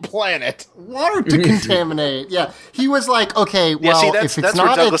wet planet. Water to contaminate. Yeah. He was like, okay, well, see, if it's that's not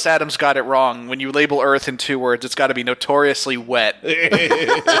where Douglas Adams got it wrong. When you label Earth in 2 words, it's got to be notoriously wet.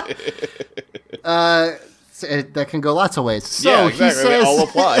 that can go lots of ways. So yeah, exactly. He says, all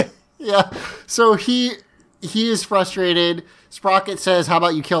apply. Yeah. So he is frustrated. Sprocket says, how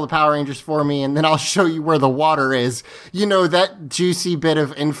about you kill the Power Rangers for me, and then I'll show you where the water is. You know, that juicy bit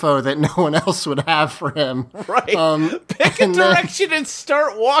of info that no one else would have for him. Right. Pick a direction and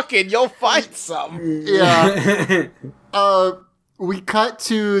start walking. You'll find some. Yeah. We cut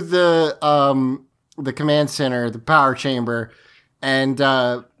to the command center, the power chamber, and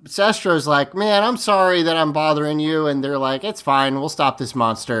Sestro's like, man, I'm sorry that I'm bothering you. And they're like, it's fine. We'll stop this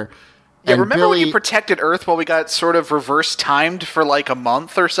monster. Yeah, and remember when you protected Earth while we got sort of reverse timed for like a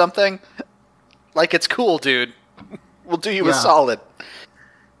month or something? Like, it's cool, dude. We'll do you a solid.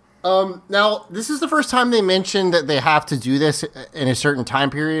 Now, this is the first time they mentioned that they have to do this in a certain time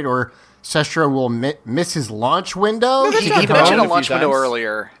period, or Sestro will miss his launch window. No, he mentioned a launch window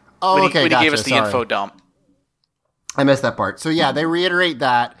earlier. Oh, when he gave us the info dump. I missed that part. So yeah, they reiterate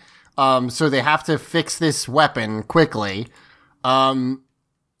that. So they have to fix this weapon quickly.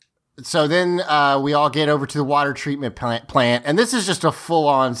 So then we all get over to the water treatment plant, and this is just a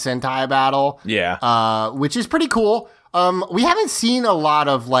full-on Sentai battle. Yeah. Which is pretty cool. We haven't seen a lot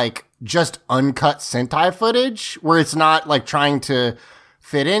of, like, just uncut Sentai footage, where it's not, like, trying to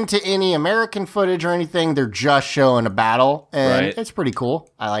fit into any American footage or anything. They're just showing a battle, and it's pretty cool.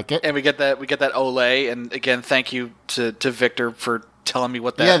 I like it. And we get that Olay, and again, thank you to Victor for telling me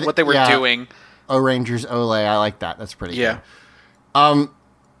what they were doing. O-Rangers Olay, I like that. That's pretty good.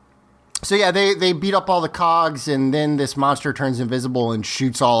 So yeah, they beat up all the cogs, and then this monster turns invisible and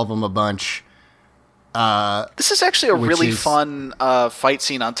shoots all of them a bunch. This is actually a really fun fight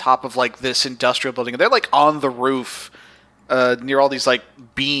scene on top of like this industrial building. They're like on the roof near all these like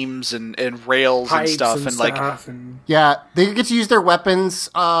beams and rails pipes and stuff, and like yeah, they get to use their weapons.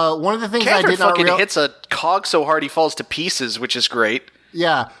 One of the things I did not fucking hits a cog so hard he falls to pieces, which is great.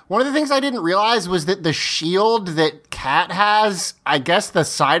 Yeah. One of the things I didn't realize was that the shield that Kat has, I guess the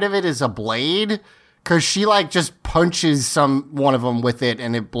side of it is a blade, because she, like, just punches one of them with it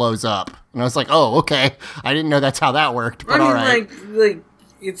and it blows up. And I was like, oh, okay. I didn't know that's how that worked, but all right. like,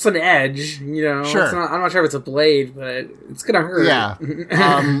 it's an edge, you know? Sure. I'm not sure if it's a blade, but it's gonna hurt.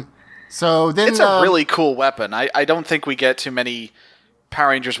 Yeah. So then... It's a really cool weapon. I don't think we get too many Power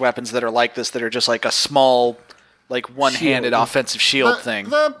Rangers weapons that are like this, that are just like a small, like one-handed offensive shield thing.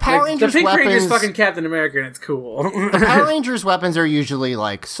 The Power Rangers the Pink weapons... Ranger's fucking Captain America, and it's cool. The Power Rangers weapons are usually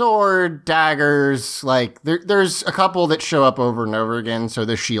like sword, daggers, like there's a couple that show up over and over again, so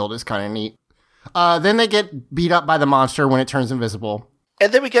the shield is kind of neat. Then they get beat up by the monster when it turns invisible.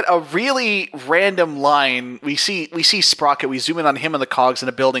 And then we get a really random line. We see Sprocket. We zoom in on him and the cogs in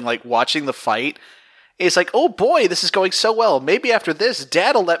a building, like watching the fight. It's like, oh boy, this is going so well. Maybe after this,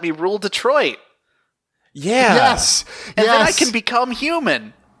 Dad'll let me rule Detroit. Yeah. Yes. And then I can become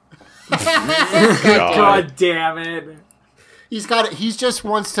human. God damn it. He just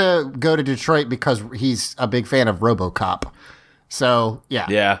wants to go to Detroit because he's a big fan of RoboCop. So, yeah.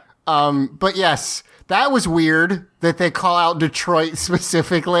 Yeah. But yes, that was weird that they call out Detroit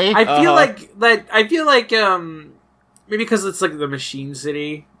specifically. I feel like maybe because it's like the Machine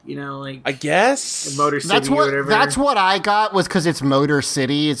City, you know, like I guess Motor City or whatever. That's what I got, was because it's Motor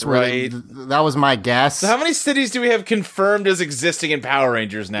City. It's really, Right. that was my guess. So how many cities do we have confirmed as existing in Power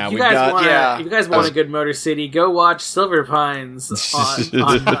Rangers now? If you guys want yeah. a good Motor City, go watch Silver Pines on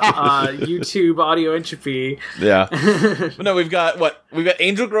YouTube Audio Entropy. Yeah. But no, we've got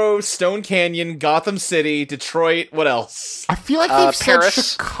Angel Grove, Stone Canyon, Gotham City, Detroit. What else? I feel like they've said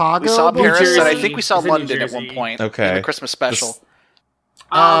Paris. Chicago. We saw before. Paris, and I Jersey. think we saw It's in New London at one Jersey. point. Okay. In the Christmas special.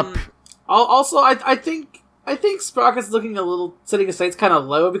 Also, I think Sprocket's looking a little setting his sights kind of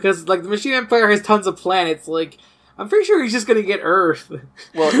low because like the Machine Empire has tons of planets. Like I'm pretty sure he's just gonna get Earth.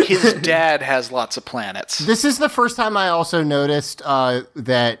 Well, his dad has lots of planets. This is the first time I also noticed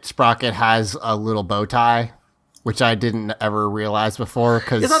that Sprocket has a little bow tie, which I didn't ever realize before.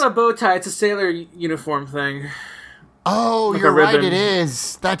 Cause... It's not a bow tie; it's a sailor uniform thing. Oh, Like you're a right. ribbon. It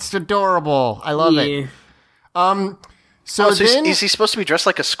is. That's adorable. I love it. So So then, is he supposed to be dressed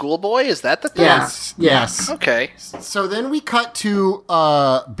like a schoolboy? Is that the thing? yes, Yeah. yes. Okay. So then we cut to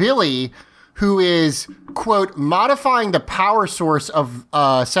Billy, who is, quote, modifying the power source of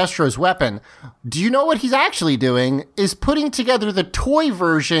Sestro's weapon. Do you know what he's actually doing? Is putting together the toy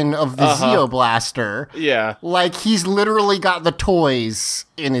version of the Zeo Blaster. Yeah. Like, he's literally got the toys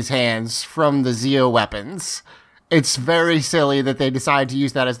in his hands from the Zeo weapons. It's very silly that they decide to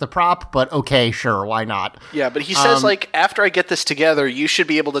use that as the prop, but okay, sure, why not? Yeah, but he says, like, after I get this together, you should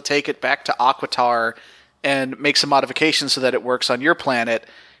be able to take it back to Aquitar and make some modifications so that it works on your planet.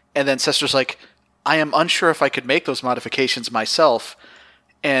 And then Sester's like, I am unsure if I could make those modifications myself.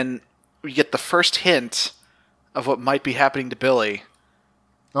 And we get the first hint of what might be happening to Billy.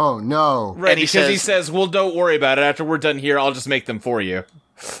 Oh, no. Right, And he because he says- says, well, don't worry about it. After we're done here, I'll just make them for you.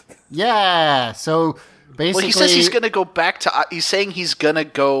 Yeah, so basically... Well, he says he's going to go back to... He's saying he's going to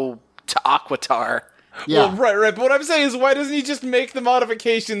go to Aquitar. Yeah. Well, right. But what I'm saying is, why doesn't he just make the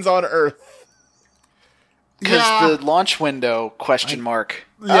modifications on Earth? Because Yeah. the launch window, question mark.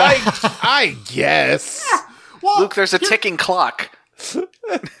 I guess. Well, Luke, there's a ticking clock.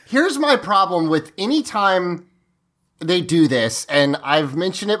 here's my problem with any time they do this, and I've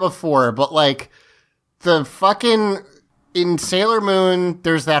mentioned it before, but like the fucking in Sailor Moon,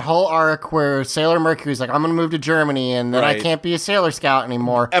 there's that whole arc where Sailor Mercury's like, I'm gonna move to Germany, and then I Right. can't be a Sailor Scout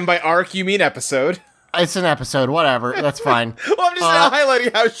anymore. And by arc, you mean episode. It's an episode, whatever, that's fine. Well, I'm just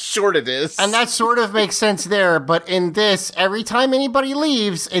highlighting how short it is. And that sort of makes sense there, but in this, every time anybody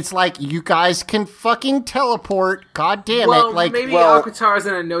leaves, it's like, you guys can fucking teleport, god damn Well, it. Like, maybe well- Aquitar's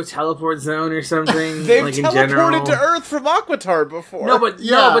in a no teleport zone or something. They've like in teleported general. to Earth from Aquitar before. No, but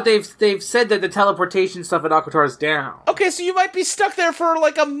Yeah. they've said that the teleportation stuff at Aquitar's down. Okay, so you might be stuck there for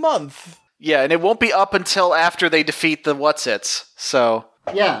like a month. Yeah, and it won't be up until after they defeat the What's-Its. So...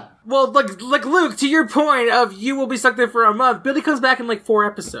 yeah. Well, like Luke, to your point of you will be stuck there for a month, Billy comes back in like 4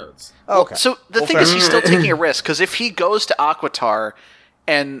 episodes. Okay. So the thing is, he's still taking a risk, because if he goes to Aquitar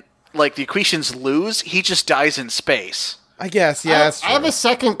and, like, the Equations lose, he just dies in space. I guess, yeah, that's I have true. a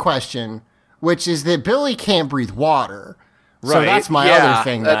second question, which is that Billy can't breathe water. So Right. that's my yeah, other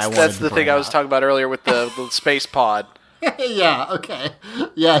thing that I wanted that's to the bring thing I was up. talking about earlier with the space pod. Yeah, okay.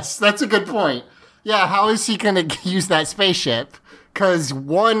 Yes, that's a good point. Yeah, how is he going to use that spaceship? Because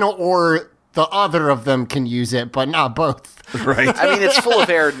one or the other of them can use it, but not both. Right. I mean, it's full of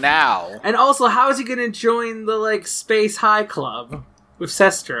air now. And also, how is he going to join the like Space High Club? with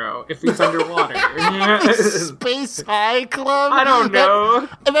Sestro if he's underwater? Space High Club? I don't know.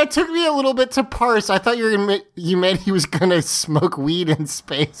 And that took me a little bit to parse. I thought you meant he was gonna smoke weed in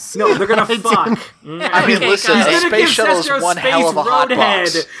space. No, they're gonna fuck. I mean, listen, He's a gonna space give shuttle is Sestro one Space hell of a hot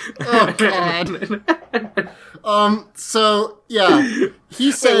box. Oh god. So yeah,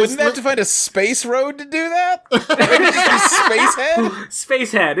 he says. Wait, wouldn't they have to find a space road to do that? Space head?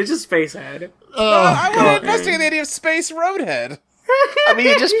 Space Head. It's just Space Head. I want to investigate the idea of space roadhead. I mean,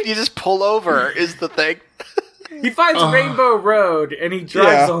 you just pull over is the thing. He finds Rainbow Road and he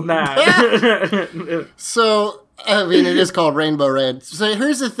drives on that. So I mean, it is called Rainbow Red. So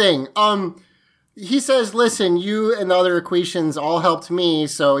here's the thing. He says, "Listen, you and the other Equations all helped me,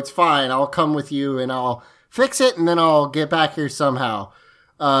 so it's fine. I'll come with you and I'll fix it, and then I'll get back here somehow."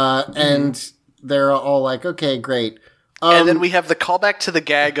 And they're all like, "Okay, great." And then we have the callback to the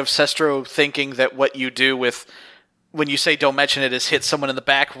gag of Sestro thinking that what you do with when you say "don't mention it" is hit someone in the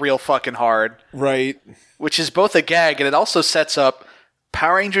back real fucking hard, Right. which is both a gag and it also sets up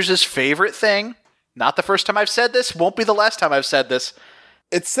Power Rangers' favorite thing. Not the first time I've said this, won't be the last time I've said this.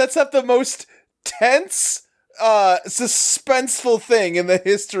 It sets up the most tense, suspenseful thing in the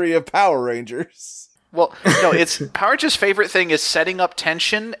history of Power Rangers. Well, no, it's Power Rangers' favorite thing is setting up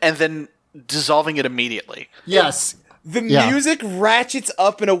tension and then dissolving it immediately. Yes. The Yeah. music ratchets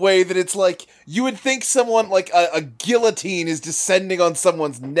up in a way that it's like, you would think someone, like a guillotine is descending on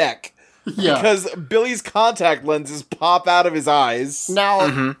someone's neck. Yeah. Because Billy's contact lenses pop out of his eyes.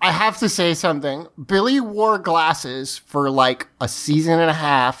 Now, I have to say something. Billy wore glasses for like a season and a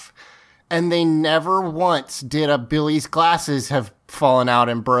half, and they never once did a Billy's glasses have fallen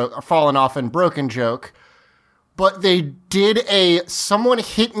off and broken joke. But they did a someone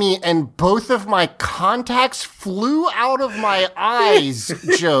hit me and both of my contacts flew out of my eyes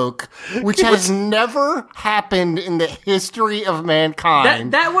joke, which has never happened in the history of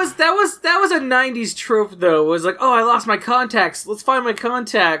mankind. That was a 90s trope though. It was like, oh, I lost my contacts. Let's find my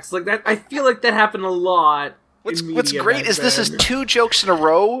contacts. Like that. I feel like that happened a lot. What's great is this is 2 jokes in a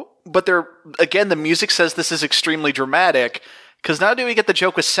row, but they're again the music says this is extremely dramatic. Because not only do we get the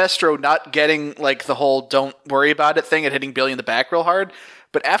joke with Sestro not getting like the whole "don't worry about it" thing and hitting Billy in the back real hard,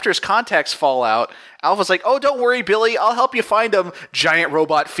 but after his contacts fall out, Alpha's like, "Oh, don't worry, Billy, I'll help you find them." Giant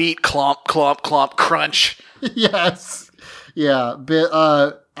robot feet, clomp, clomp, clomp, crunch. Yes. Yeah.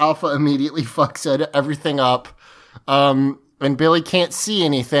 Alpha immediately fucks everything up. And Billy can't see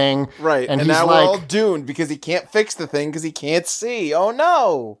anything. Right, and he's now like, we're all doomed because he can't fix the thing because he can't see. Oh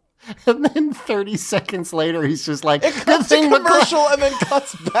no! and then 30 seconds later, he's just like, It cuts to commercial and then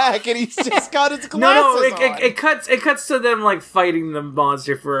cuts back, and he's just got his glasses on. It cuts to them like fighting the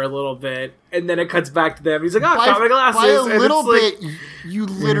monster for a little bit, and then it cuts back to them. He's like, "Oh, I got my glasses." By a and little it's bit, you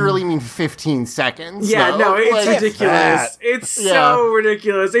literally mean 15 seconds. Yeah, though. no, it's Like, ridiculous. that. It's so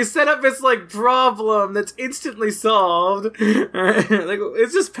ridiculous. They set up this like problem that's instantly solved. Like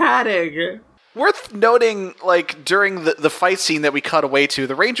it's just padding. Worth noting, like, during the fight scene that we cut away to,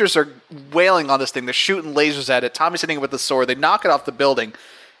 the Rangers are wailing on this thing. They're shooting lasers at it. Tommy's hitting it with the sword. They knock it off the building.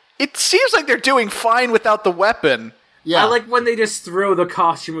 It seems like they're doing fine without the weapon. Yeah. I like when they just throw the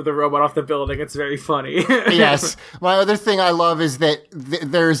costume of the robot off the building. It's very funny. Yes. My other thing I love is that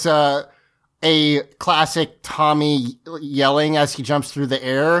there's a classic Tommy yelling as he jumps through the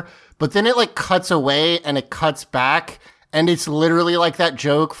air, but then it like cuts away and it cuts back. And it's literally like that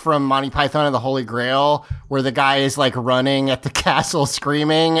joke from Monty Python and the Holy Grail where the guy is like running at the castle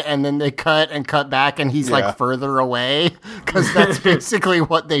screaming and then they cut back and he's like further away because that's basically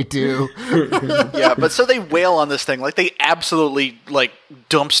what they do. Yeah, but so they wail on this thing. Like, they absolutely, like,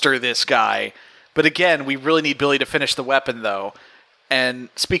 dumpster this guy. But again, we really need Billy to finish the weapon, though. And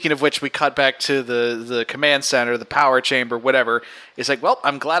speaking of which, we cut back to the command center, the power chamber, whatever. It's like, well,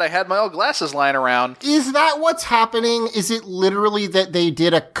 I'm glad I had my old glasses lying around. Is that what's happening? Is it literally that they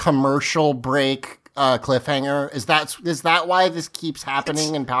did a commercial break cliffhanger? Is that why this keeps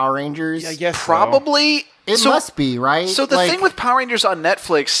happening in Power Rangers? Yeah, I guess Probably. It must be, right? So the thing with Power Rangers on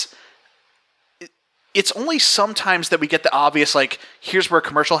Netflix, it's only sometimes that we get the obvious, like, here's where a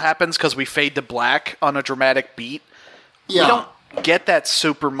commercial happens because we fade to black on a dramatic beat. Yeah. We don't get that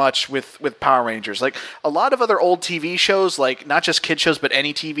super much with Power Rangers. Like, a lot of other old TV shows, like, not just kid shows, but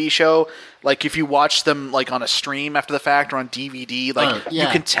any TV show, like, if you watch them, like, on a stream after the fact or on DVD, like, you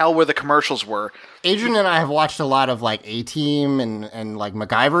can tell where the commercials were. Adrian and I have watched a lot of, like, A-Team and like,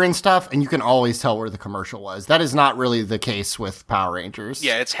 MacGyver and stuff, and you can always tell where the commercial was. That is not really the case with Power Rangers.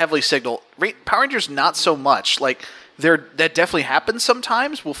 Yeah, it's heavily signaled. Power Rangers, not so much. Like, that definitely happens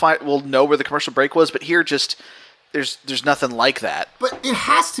sometimes. We'll know where the commercial break was, but here, just there's nothing like that. But it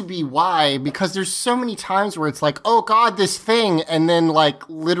has to be why, because there's so many times where it's like, oh god, this thing, and then like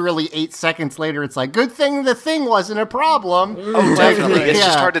literally 8 seconds later, it's like, good thing the thing wasn't a problem. Oh, definitely. It's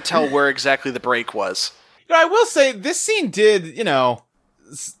just Yeah. hard to tell where exactly the break was. You know, I will say this scene did, you know,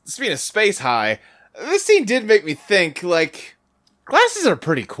 speaking of Space High, this scene did make me think, like, glasses are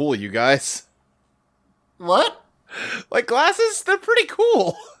pretty cool, you guys. What? Like, glasses, they're pretty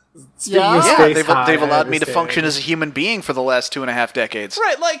cool. Yeah. of Yeah, Space they've High, they've I allowed me to understand. function as a human being for the last 2.5 decades.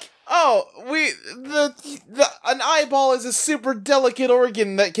 Right, like, an eyeball is a super delicate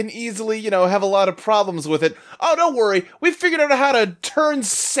organ that can easily, you know, have a lot of problems with it. Oh, don't worry, we figured out how to turn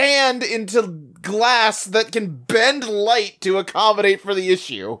sand into glass that can bend light to accommodate for the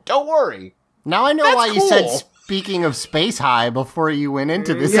issue. Don't worry. Now I know That's why you said cool. speaking of Space High before you went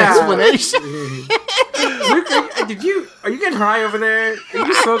into this Yeah. explanation. Luke, are you getting high over there? Are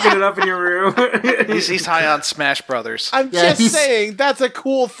you smoking it up in your room? He's high on Smash Brothers. I'm Yeah, just he's- saying that's a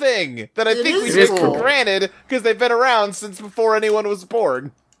cool thing that I It think we is take cool. for granted because they've been around since before anyone was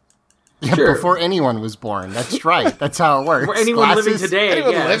born. Yeah, Sure. before anyone was born. That's right. That's how it works. For anyone living Glasses- today,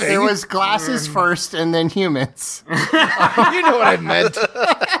 anyone yes. living. There was glasses first and then humans. You know what I meant.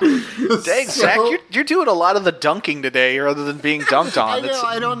 Dang, Zach, you're doing a lot of the dunking today rather than being dunked on.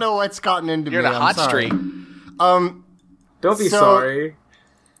 I don't know what's gotten into You're me. in a I'm hot sorry. streak. Don't be So- sorry.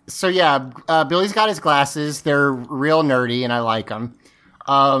 So yeah, Billy's got his glasses. They're real nerdy, and I like them.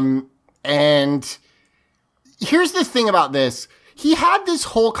 And here's the thing about this. He had this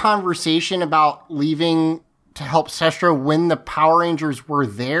whole conversation about leaving to help Sestro when the Power Rangers were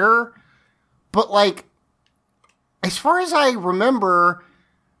there. But, like, as far as I remember,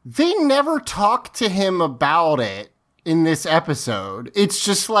 they never talked to him about it in this episode. It's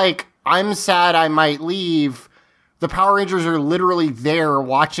just like, I'm sad I might leave. The Power Rangers are literally there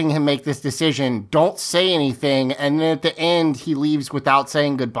watching him make this decision. Don't say anything. And then at the end, he leaves without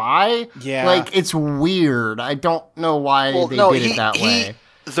saying goodbye. Yeah. Like, it's weird. I don't know why they did it that way.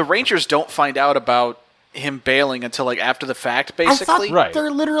 The Rangers don't find out about him bailing until like after the fact, I basically. thought Right.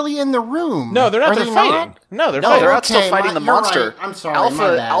 they're literally in the room. No, they're not. Are They're they fighting. not? No, they're No, fighting. they're out still Okay, fighting the you're monster. right. I'm sorry, my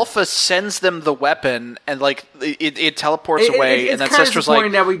bad. Alpha sends them the weapon, and like it teleports away, It's and then kind of Sestra's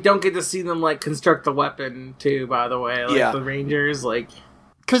disappointing like, that we don't get to see them like construct the weapon too. By the way, like Yeah. the Rangers, like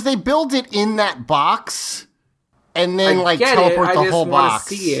Because they build it in that box and then, I like, get teleport it. the I just whole wanna box.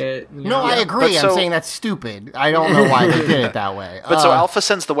 see it. you No, know? I agree. But I'm so- saying that's stupid. I don't know why they did it that way. but so Alpha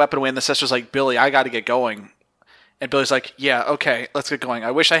sends the weapon away, and the Sestra's like, Billy, I got to get going. And Billy's like, yeah, okay, let's get going.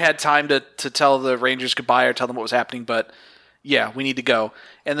 I wish I had time to tell the Rangers goodbye or tell them what was happening, but yeah, we need to go.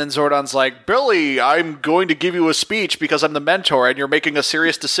 And then Zordon's like, Billy, I'm going to give you a speech because I'm the mentor and you're making a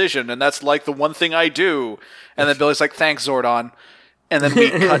serious decision, and that's like the one thing I do. And then Billy's like, thanks, Zordon. And then we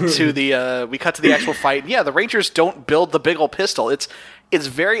cut to the actual fight. And yeah, the Rangers don't build the big ol' pistol. It's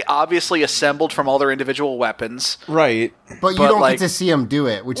very obviously assembled from all their individual weapons. Right. but you but, don't like- get to see him do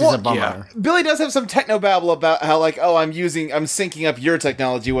it, which is a bummer. yeah. Billy does have some technobabble about how, like, oh, I'm syncing up your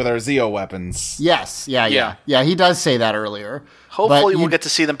technology with our Zeo weapons. Yes, yeah. He does say that earlier. Hopefully But we'll you- get to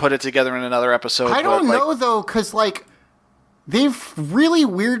see them put it together in another episode. I don't but, like, know though, because like they've really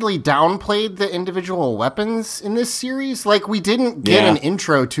weirdly downplayed the individual weapons in this series. Like we didn't get Yeah. an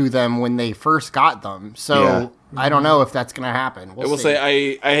intro to them when they first got them, so Yeah. I don't know if that's gonna happen. We'll I will see.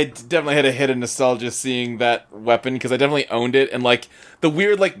 say I had definitely had a hit of nostalgia seeing that weapon because I definitely owned it, and like the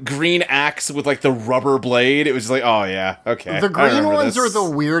weird like green axe with like the rubber blade. It was just like, oh yeah, okay. the I green remember ones this. are the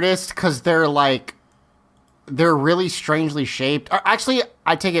weirdest because they're really strangely shaped. Actually,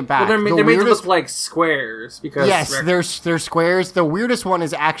 I take it back. Well, they're The made to weirdest- look like squares because Yes, they're squares. The weirdest one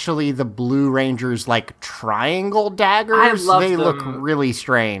is actually the Blue Rangers like triangle daggers. I love they them. look really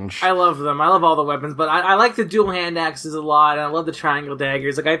strange. I love them. I love all the weapons, but I like the dual hand axes a lot, and I love the triangle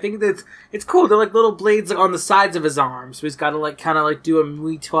daggers. Like I think that it's cool. They're like little blades like, on the sides of his arms. So he's got to like kind of like do a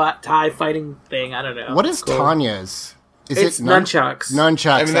Muay Thai fighting thing. I don't know. What is It's cool. Tanya's? Is It's it nunchucks.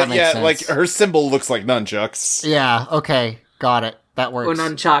 Nunchucks. I mean, that makes yeah, sense. like her symbol looks like nunchucks. Yeah. Okay. Got it. That works. Or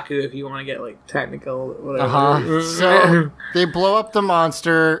nunchaku if you want to get like technical. Whatever. Uh-huh. So they blow up the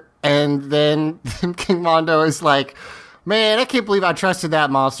monster, and then King Mondo is like, "Man, I can't believe I trusted that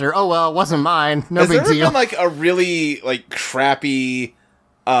monster. Oh well, it wasn't mine. No Has big there ever deal." been like a really like crappy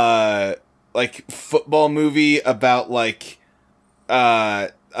like football movie about like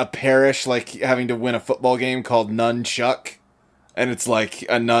a parish like having to win a football game called Nunchuck, and it's like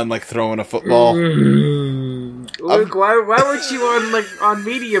a nun like throwing a football? Luke, why weren't you on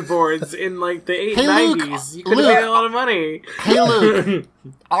media boards in like the Hey, Luke, 90s? You could have made a lot of money. Hey, Luke,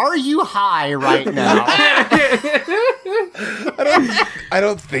 are you high right now? I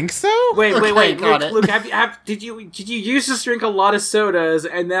don't think so. Wait, got it. Luke, did you used to drink a lot of sodas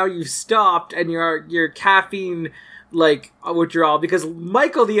and now you've stopped and your caffeine withdrawal? Because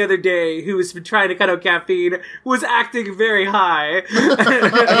Michael the other day, who has been trying to cut out caffeine, was acting very high.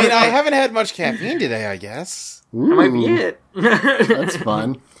 I mean, I haven't had much caffeine today, I guess. That might be it. That's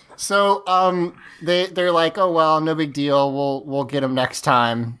fun. So, they're like, oh well, no big deal. We'll get him next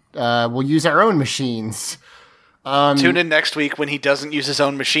time. We'll use our own machines. Tune in next week when he doesn't use his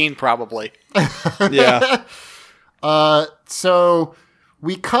own machine, probably. Yeah. So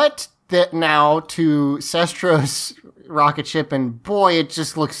we cut that now to Sestro's rocket ship, and boy, it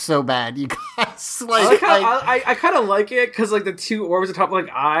just looks so bad. You guys, I kind of like it because the two orbs on top of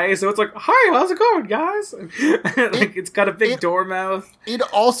eyes, so it's like, hi, how's it going, guys? It's got a big door mouth. It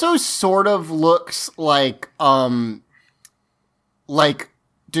also sort of looks like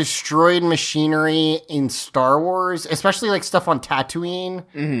destroyed machinery in Star Wars, especially stuff on Tatooine.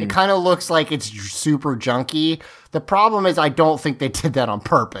 It kind of looks like it's super junky. The problem is I don't think they did that on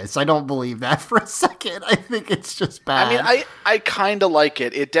purpose. I don't believe that for a second. I think it's just bad. I mean, I kind of like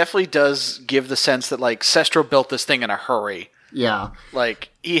it. It definitely does give the sense that Sestro built this thing in a hurry. Yeah.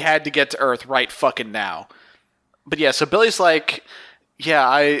 He had to get to Earth right fucking now. But yeah, so Billy's like, yeah,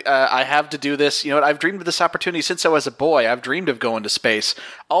 I have to do this. You know what? I've dreamed of this opportunity since I was a boy. I've dreamed of going to space.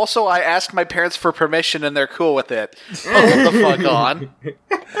 Also, I asked my parents for permission, and they're cool with it. Hold the fuck on.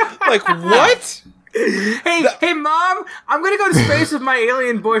 What? Hey, Mom! I'm gonna go to space with my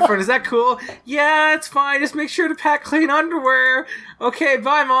alien boyfriend. Is that cool? Yeah, it's fine. Just make sure to pack clean underwear. Okay,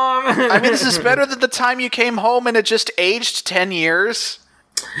 bye, Mom. I mean, this is better than the time you came home and it just aged 10 years.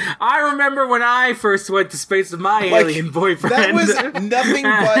 I remember when I first went to space with my alien boyfriend. That was nothing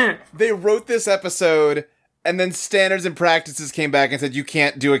but they wrote this episode, and then Standards and Practices came back and said you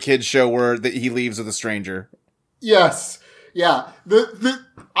can't do a kid's show where he leaves with a stranger. Yes. Yeah.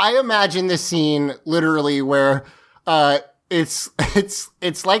 I imagine this scene literally where it's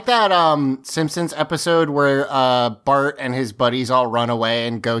like that Simpsons episode where Bart and his buddies all run away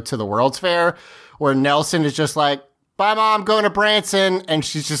and go to the World's Fair, where Nelson is just like, bye, Mom, going to Branson. And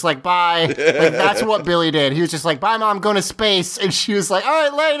she's just like, bye. That's what Billy did. He was just like, bye, Mom, going to space. And she was like,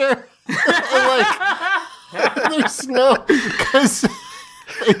 all right, later. There's no, because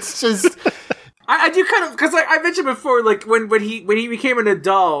it's just. I do kind of, because I mentioned before, when he became an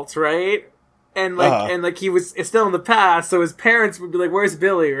adult, right? And and he was still in the past, so his parents would be like, where's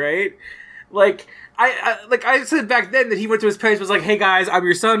Billy, right? I said back then that he went to his parents and was like, hey guys, I'm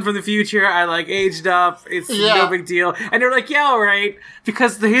your son from the future. I aged up. It's no big deal. And they're like, yeah, all right.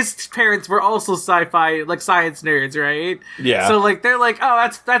 Because his parents were also sci-fi, science nerds, right? Yeah. So they're like, oh,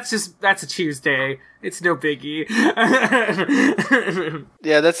 that's a Tuesday. It's no biggie.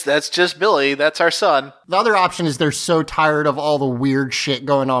 Yeah, that's just Billy. That's our son. The other option is they're so tired of all the weird shit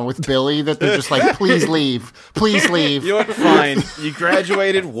going on with Billy that they're just like, please leave. Please leave. You're fine. You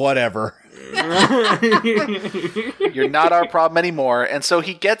graduated, whatever. You're not our problem anymore. And so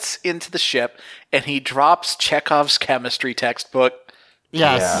he gets into the ship and he drops Chekhov's chemistry textbook.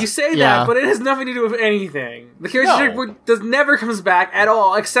 Yes. Yeah. You say that, but it has nothing to do with anything. The chemistry never comes back at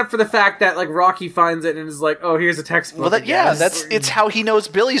all, except for the fact that Rocky finds it and is like, "Oh, here's a textbook." Well, it's how he knows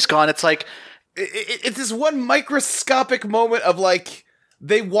Billy's gone. It's like it's this one microscopic moment of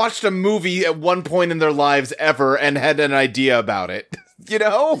they watched a movie at one point in their lives ever and had an idea about it. You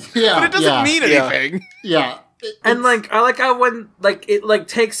know? Yeah. But it doesn't mean anything. Yeah. And I like how when it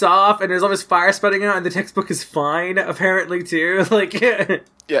takes off and there's all this fire spreading out and the textbook is fine apparently too.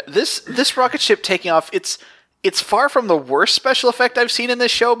 Yeah, this rocket ship taking off, it's far from the worst special effect I've seen in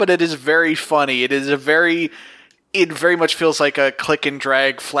this show, but it is very funny. It very much feels like a click and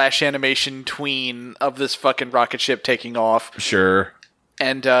drag flash animation tween of this fucking rocket ship taking off. Sure.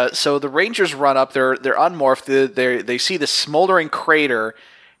 And so the Rangers run up. They're unmorphed. They see the smoldering crater,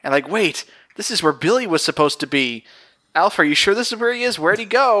 and wait, this is where Billy was supposed to be. Alpha, are you sure this is where he is? Where'd he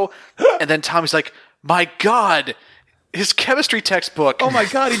go? And then Tommy's like, my God, his chemistry textbook. Oh my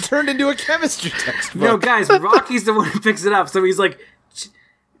God, he turned into a chemistry textbook. No, guys, Rocky's the one who picks it up. So he's like,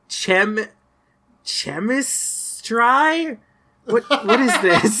 chemistry? What is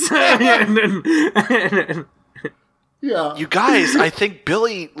this? Yeah. You guys, I think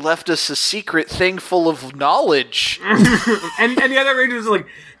Billy left us a secret thing full of knowledge. and the other Rangers are like,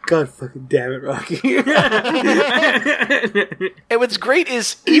 God fucking damn it, Rocky. And what's great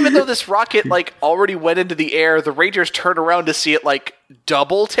is, even though this rocket, like, already went into the air, the Rangers turn around to see it, like,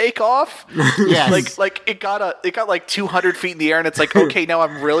 double take off. Yes. Like it got like 200 feet in the air, and it's like, okay, now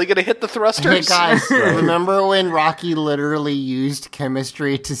I'm really gonna hit the thrusters. Hey guys, remember when Rocky literally used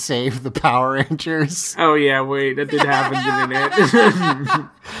chemistry to save the Power Rangers? Oh yeah, wait, that did happen, didn't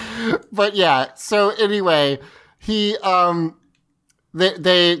it? But yeah, so anyway, he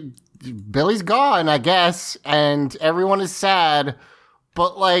Billy's gone, I guess, and everyone is sad,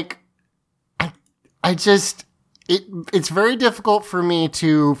 but like I just it's very difficult for me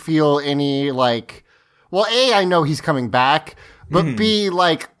to feel any like, well, A, I know he's coming back, but B,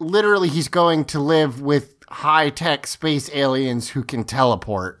 like literally he's going to live with high-tech space aliens who can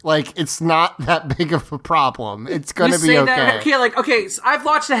teleport. Like, it's not that big of a problem. It's gonna be okay. Okay, so I've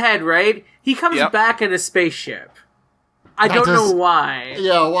watched ahead, right? He comes back in a spaceship. I don't know why.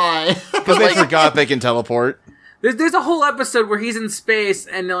 Yeah, why? Because they forgot they can teleport. There's a whole episode where he's in space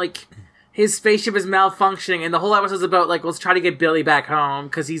and like his spaceship is malfunctioning, and the whole episode's about like, let's try to get Billy back home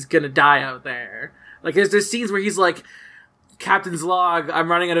because he's gonna die out there. Like there's scenes where he's like, Captain's log, I'm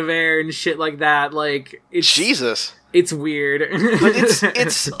running out of air and shit like that. Like it's Jesus. It's weird. But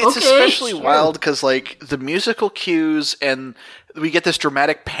it's especially wild because like the musical cues, and we get this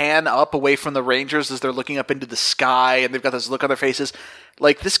dramatic pan up away from the Rangers as they're looking up into the sky, and they've got this look on their faces.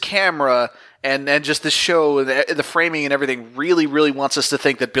 Like this camera and just this show and the framing and everything really, really wants us to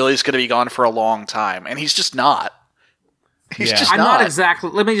think that Billy's going to be gone for a long time, and he's just not. He's just I'm not. not exactly.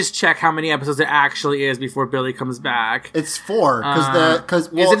 Let me just check how many episodes it actually is before Billy comes back. It's 4 because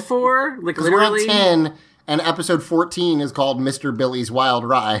is it 4? Like literally, we're on 10. And episode 14 is called Mr. Billy's Wild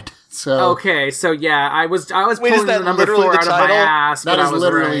Ride. So okay, so yeah, I was Wait, pulling is that the number literally 4 the out of my title? ass. that but is I was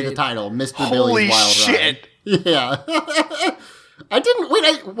literally right. the title, Mr. Holy Billy's Wild shit. Ride. Yeah. I didn't.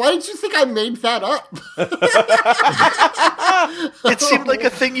 Wait, why did you think I made that up? It seemed like a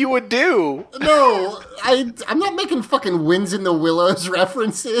thing you would do. No, I'm not making fucking Winds in the Willows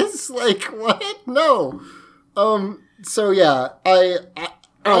references. Like, what? No. So yeah,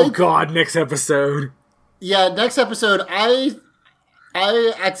 Oh god, next episode. Yeah, next episode, I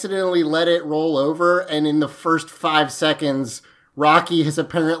accidentally let it roll over, and in the first 5 seconds, Rocky has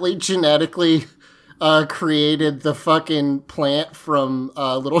apparently genetically created the fucking plant from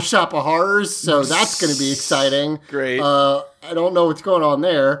Little Shop of Horrors, so that's going to be exciting. Great. I don't know what's going on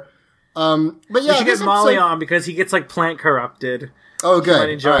there. But yeah, We should get Molly on because he gets like plant corrupted. Oh, good. Might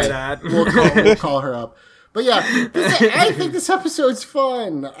enjoy All right. that. We'll call her up. But yeah, I think this episode's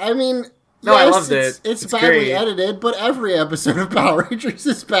fun. I mean, No, yes, I loved it. It's It's badly great. edited, but every episode of Power Rangers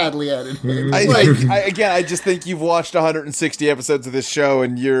is badly edited. I just think you've watched 160 episodes of this show,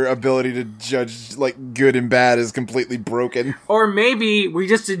 and your ability to judge like good and bad is completely broken. Or maybe we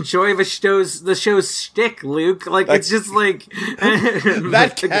just enjoy the show's shtick, Luke. Like it's just like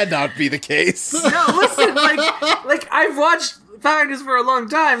That cannot be the case. No, listen, like I've watched Power Rangers for a long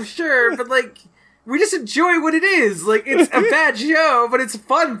time, sure, but like we just enjoy what it is. Like it's a bad show, but it's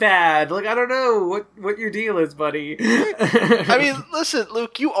fun bad. Like I don't know what your deal is, buddy. I mean, listen,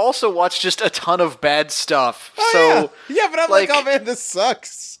 Luke, you also watch just a ton of bad stuff. Oh, so yeah, but I'm like, oh man, this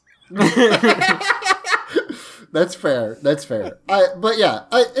sucks. That's fair. But yeah,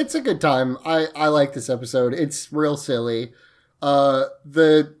 it's a good time. I like this episode. It's real silly.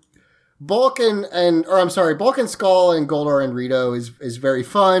 The Bulk and Skull and Goldar and Rito is very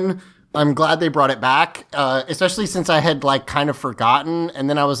fun. I'm glad they brought it back, especially since I had like kind of forgotten, and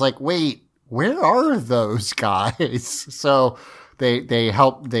then I was like, wait, where are those guys? So they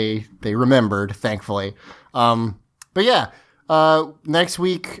helped, they remembered, thankfully. But yeah, next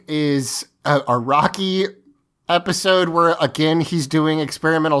week is a Rocky episode where again he's doing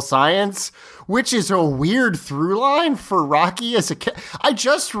experimental science, which is a weird through line for Rocky as a kid. I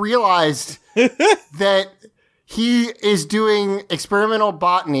just realized that he is doing experimental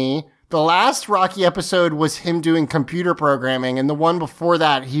botany. The last Rocky episode was him doing computer programming, and the one before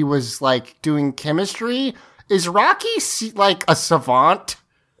that he was like doing chemistry. Is Rocky like a savant?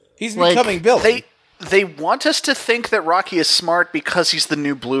 He's Like, becoming Billy. they want us to think that Rocky is smart because he's the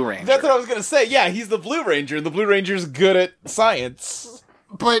new Blue Ranger. That's what I was gonna say. Yeah, he's the Blue Ranger, and the Blue Ranger's good at science.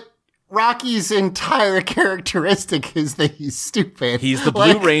 But Rocky's entire characteristic is that he's stupid. He's the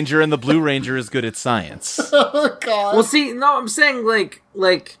Blue Ranger, and the Blue Ranger is good at science. Oh god. Well, see, no, I'm saying like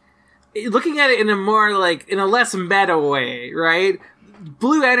looking at it in a more like in a less meta way, right?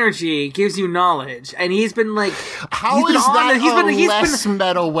 Blue energy gives you knowledge, and he's been like, How is that a less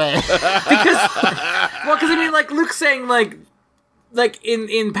meta way? because I mean, like Luke's saying, like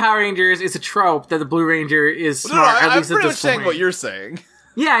in Power Rangers, it's a trope that the Blue Ranger is smart. at I'm least at pretty much this saying point. what you're saying.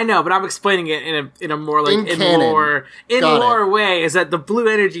 Yeah, I know, but I'm explaining it in a more like In in canon. lore Got it. way. Is that the blue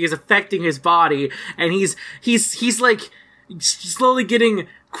energy is affecting his body, and he's like slowly getting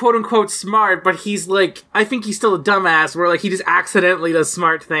quote unquote smart, but he's like, I think he's still a dumbass. Where like he just accidentally does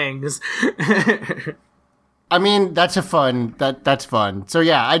smart things. I mean, that's fun. So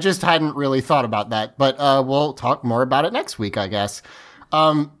yeah, I just hadn't really thought about that, but we'll talk more about it next week, I guess.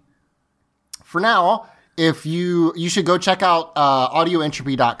 For now, if you should go check out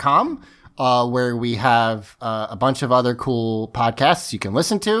audioentropy.com, where we have a bunch of other cool podcasts you can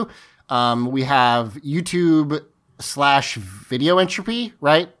listen to. We have YouTube/video entropy,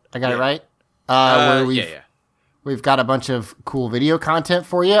 right? I got it right? Where we've got a bunch of cool video content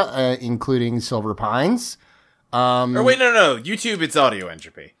for you, including Silver Pines. Or wait, no. YouTube, it's audio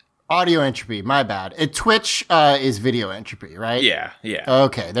entropy. Audio entropy, my bad. Twitch is video entropy, right? Yeah.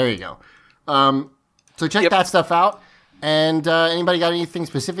 Okay, there you go. So check that stuff out. And anybody got anything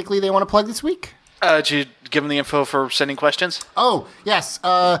specifically they want to plug this week? Did you give them the info for sending questions? Oh, yes.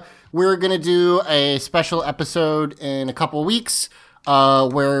 We're going to do a special episode in a couple weeks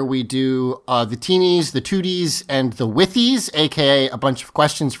where we do the teenies, the tooties, and the withies, a.k.a. a bunch of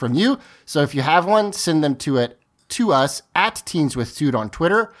questions from you. So if you have one, send them to us at Teens with Toot on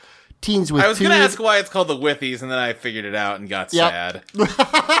Twitter. Teens with I was going to Toot. ask why it's called the Withies, and then I figured it out and got sad.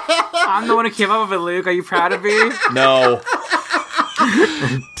 I'm the one who came up with it, Luke. Are you proud of me? No.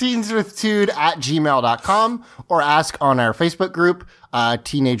 teenswithtude@gmail.com or ask on our Facebook group,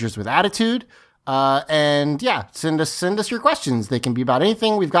 Teenagers with Attitude. And yeah, send us your questions. They can be about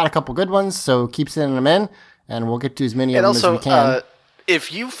anything. We've got a couple good ones, so keep sending them in, and we'll get to as many of them as we can.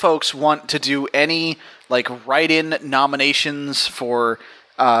 If you folks want to do any like write-in nominations for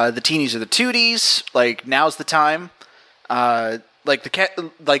the teenies or the tooties, like now's the time. Like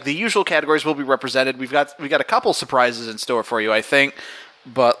the usual categories will be represented. We've got a couple surprises in store for you, I think.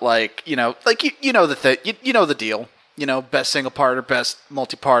 But like you know the deal. You know, best single parter, best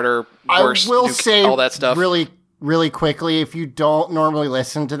multi-parter, worst, I will say all that stuff. Really, really quickly, if you don't normally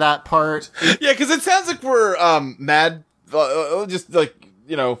listen to that part, Yeah, because it sounds like we're mad. Just like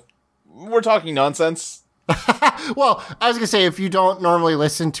we're talking nonsense. well, I was gonna say if you don't normally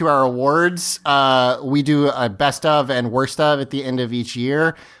listen to our awards, we do a best of and worst of at the end of each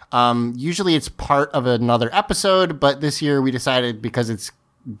year. Usually it's part of another episode, but this year we decided because it's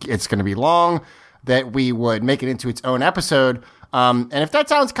going to be long that we would make it into its own episode. And if that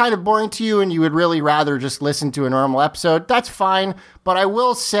sounds kind of boring to you and you would really rather just listen to a normal episode, that's fine. But I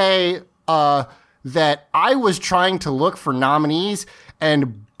will say that I was trying to look for nominees,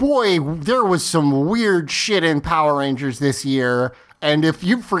 and boy, there was some weird shit in Power Rangers this year. And if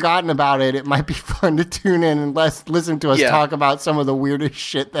you've forgotten about it, it might be fun to tune in and listen to us talk about some of the weirdest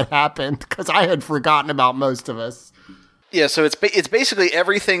shit that happened, because I had forgotten about most of us. Yeah, so it's basically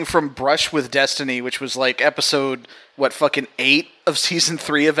everything from Brush with Destiny, which was like episode 8 of season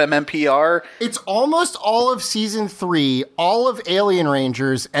 3 of MMPR. It's almost all of season 3, all of Alien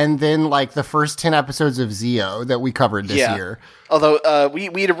Rangers, and then like the first 10 episodes of Zeo that we covered this year. Although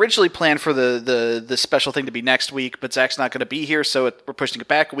we had originally planned for the special thing to be next week, but Zach's not going to be here, so we're pushing it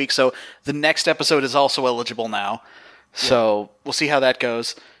back a week. So the next episode is also eligible now. So we'll see how that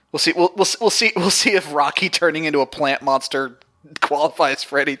goes. We'll see. We'll see if Rocky turning into a plant monster qualifies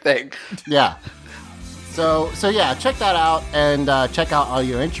for anything. Yeah. So yeah, check that out and check out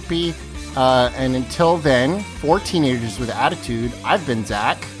Audio Entropy. And until then, for Teenagers with Attitude, I've been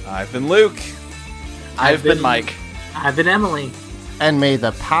Zach. I've been Luke. I've been Mike. I've been Emily. And may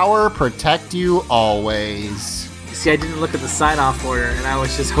the power protect you always. See, I didn't look at the sign-off order, and I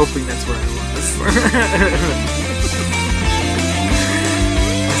was just hoping that's where I was.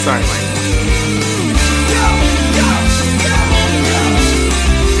 Sorry, Mike.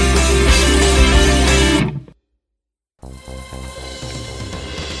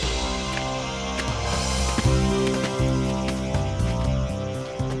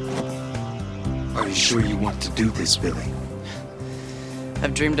 Are you sure you want to do this, Billy?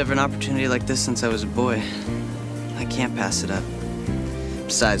 I've dreamed of an opportunity like this since I was a boy. I can't pass it up.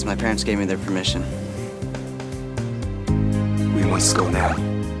 Besides, my parents gave me their permission. We must go now.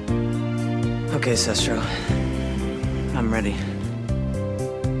 Okay, Sestro. I'm ready.